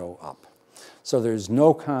not show up. So there's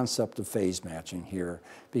no concept of phase matching here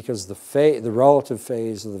because the relative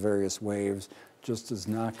phase of the various waves just does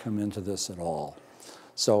not come into this at all.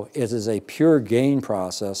 So it is a pure gain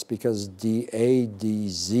process because dA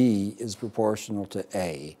dz is proportional to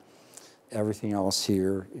A. Everything else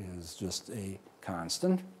here is just a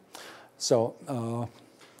constant. So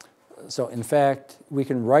in fact, we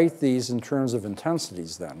can write these in terms of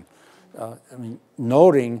intensities then.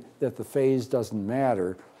 Noting that the phase doesn't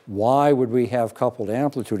matter, why would we have coupled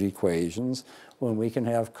amplitude equations when we can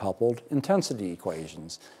have coupled intensity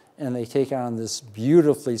equations? And they take on this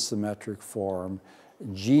beautifully symmetric form.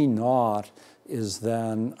 G0 is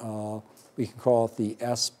then, we can call it the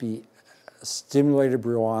stimulated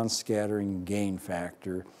Brouillon scattering gain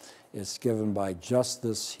factor. It's given by just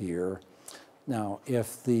this here. Now,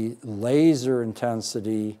 if the laser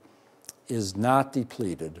intensity is not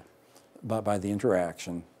depleted by the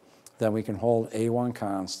interaction, then we can hold A1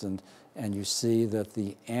 constant, and you see that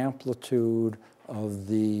the amplitude of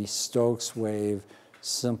the Stokes wave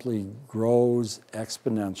simply grows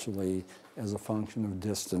exponentially as a function of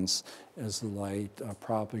distance as the light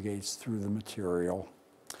propagates through the material.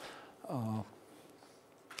 I'm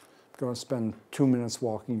going to spend 2 minutes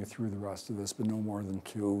walking you through the rest of this, but no more than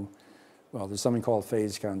 2. Well, there's something called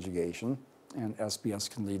phase conjugation, and SBS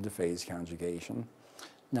can lead to phase conjugation.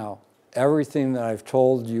 Now, everything that I've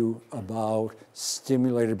told you about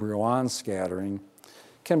stimulated Brouillon scattering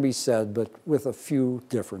can be said, but with a few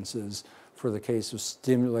differences for the case of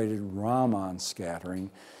stimulated Raman scattering.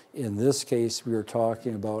 In this case, we are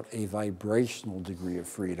talking about a vibrational degree of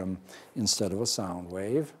freedom instead of a sound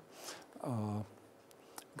wave.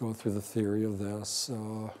 Go through the theory of this.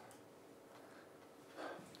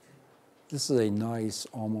 this is a nice,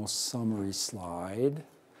 almost summary slide.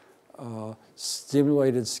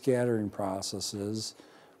 Stimulated scattering processes.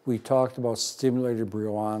 We talked about stimulated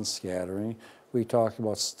Brillouin scattering. We talked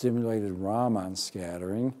about stimulated Raman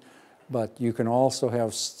scattering. But you can also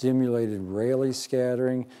have stimulated Rayleigh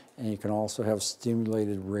scattering, and you can also have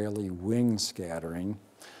stimulated Rayleigh wing scattering.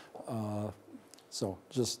 So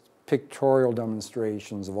just pictorial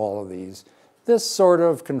demonstrations of all of these. This sort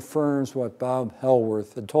of confirms what Bob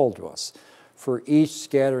Hellworth had told to us. For each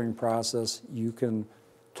scattering process, you can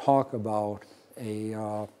talk about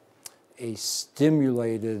a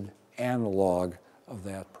stimulated analog of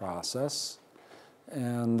that process.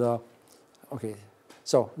 And okay,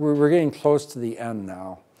 so we're getting close to the end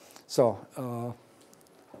now. So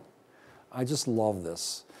I just love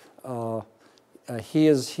this.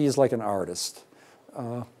 He's like an artist.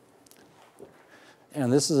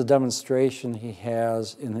 And this is a demonstration he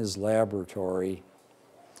has in his laboratory.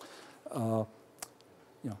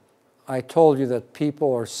 I told you that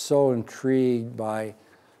people are so intrigued by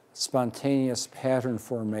spontaneous pattern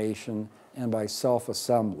formation and by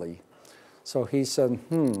self-assembly. So he said,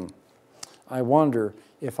 I wonder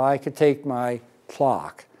if I could take my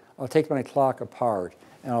clock, I'll take my clock apart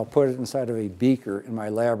and I'll put it inside of a beaker in my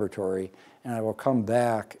laboratory, and I will come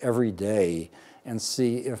back every day and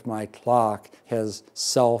see if my clock has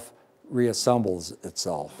self-reassembles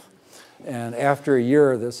itself. And after a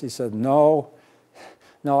year of this, he said, no,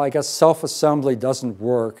 I guess self-assembly doesn't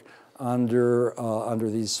work under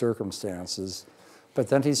these circumstances. But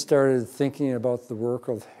then he started thinking about the work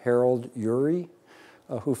of Harold Urey,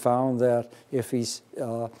 who found that if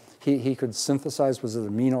he could synthesize, was it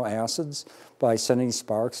amino acids, by sending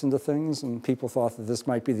sparks into things, and people thought that this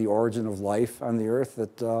might be the origin of life on the Earth,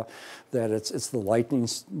 that it's the lightning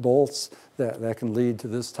bolts that can lead to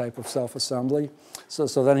this type of self-assembly.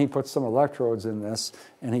 So then he puts some electrodes in this,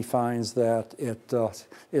 and he finds that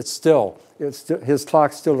his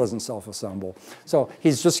clock still doesn't self-assemble. So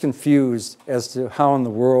he's just confused as to how in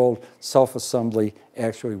the world self-assembly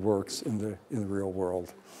actually works in the real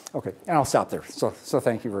world. Okay, and I'll stop there. So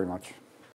thank you very much.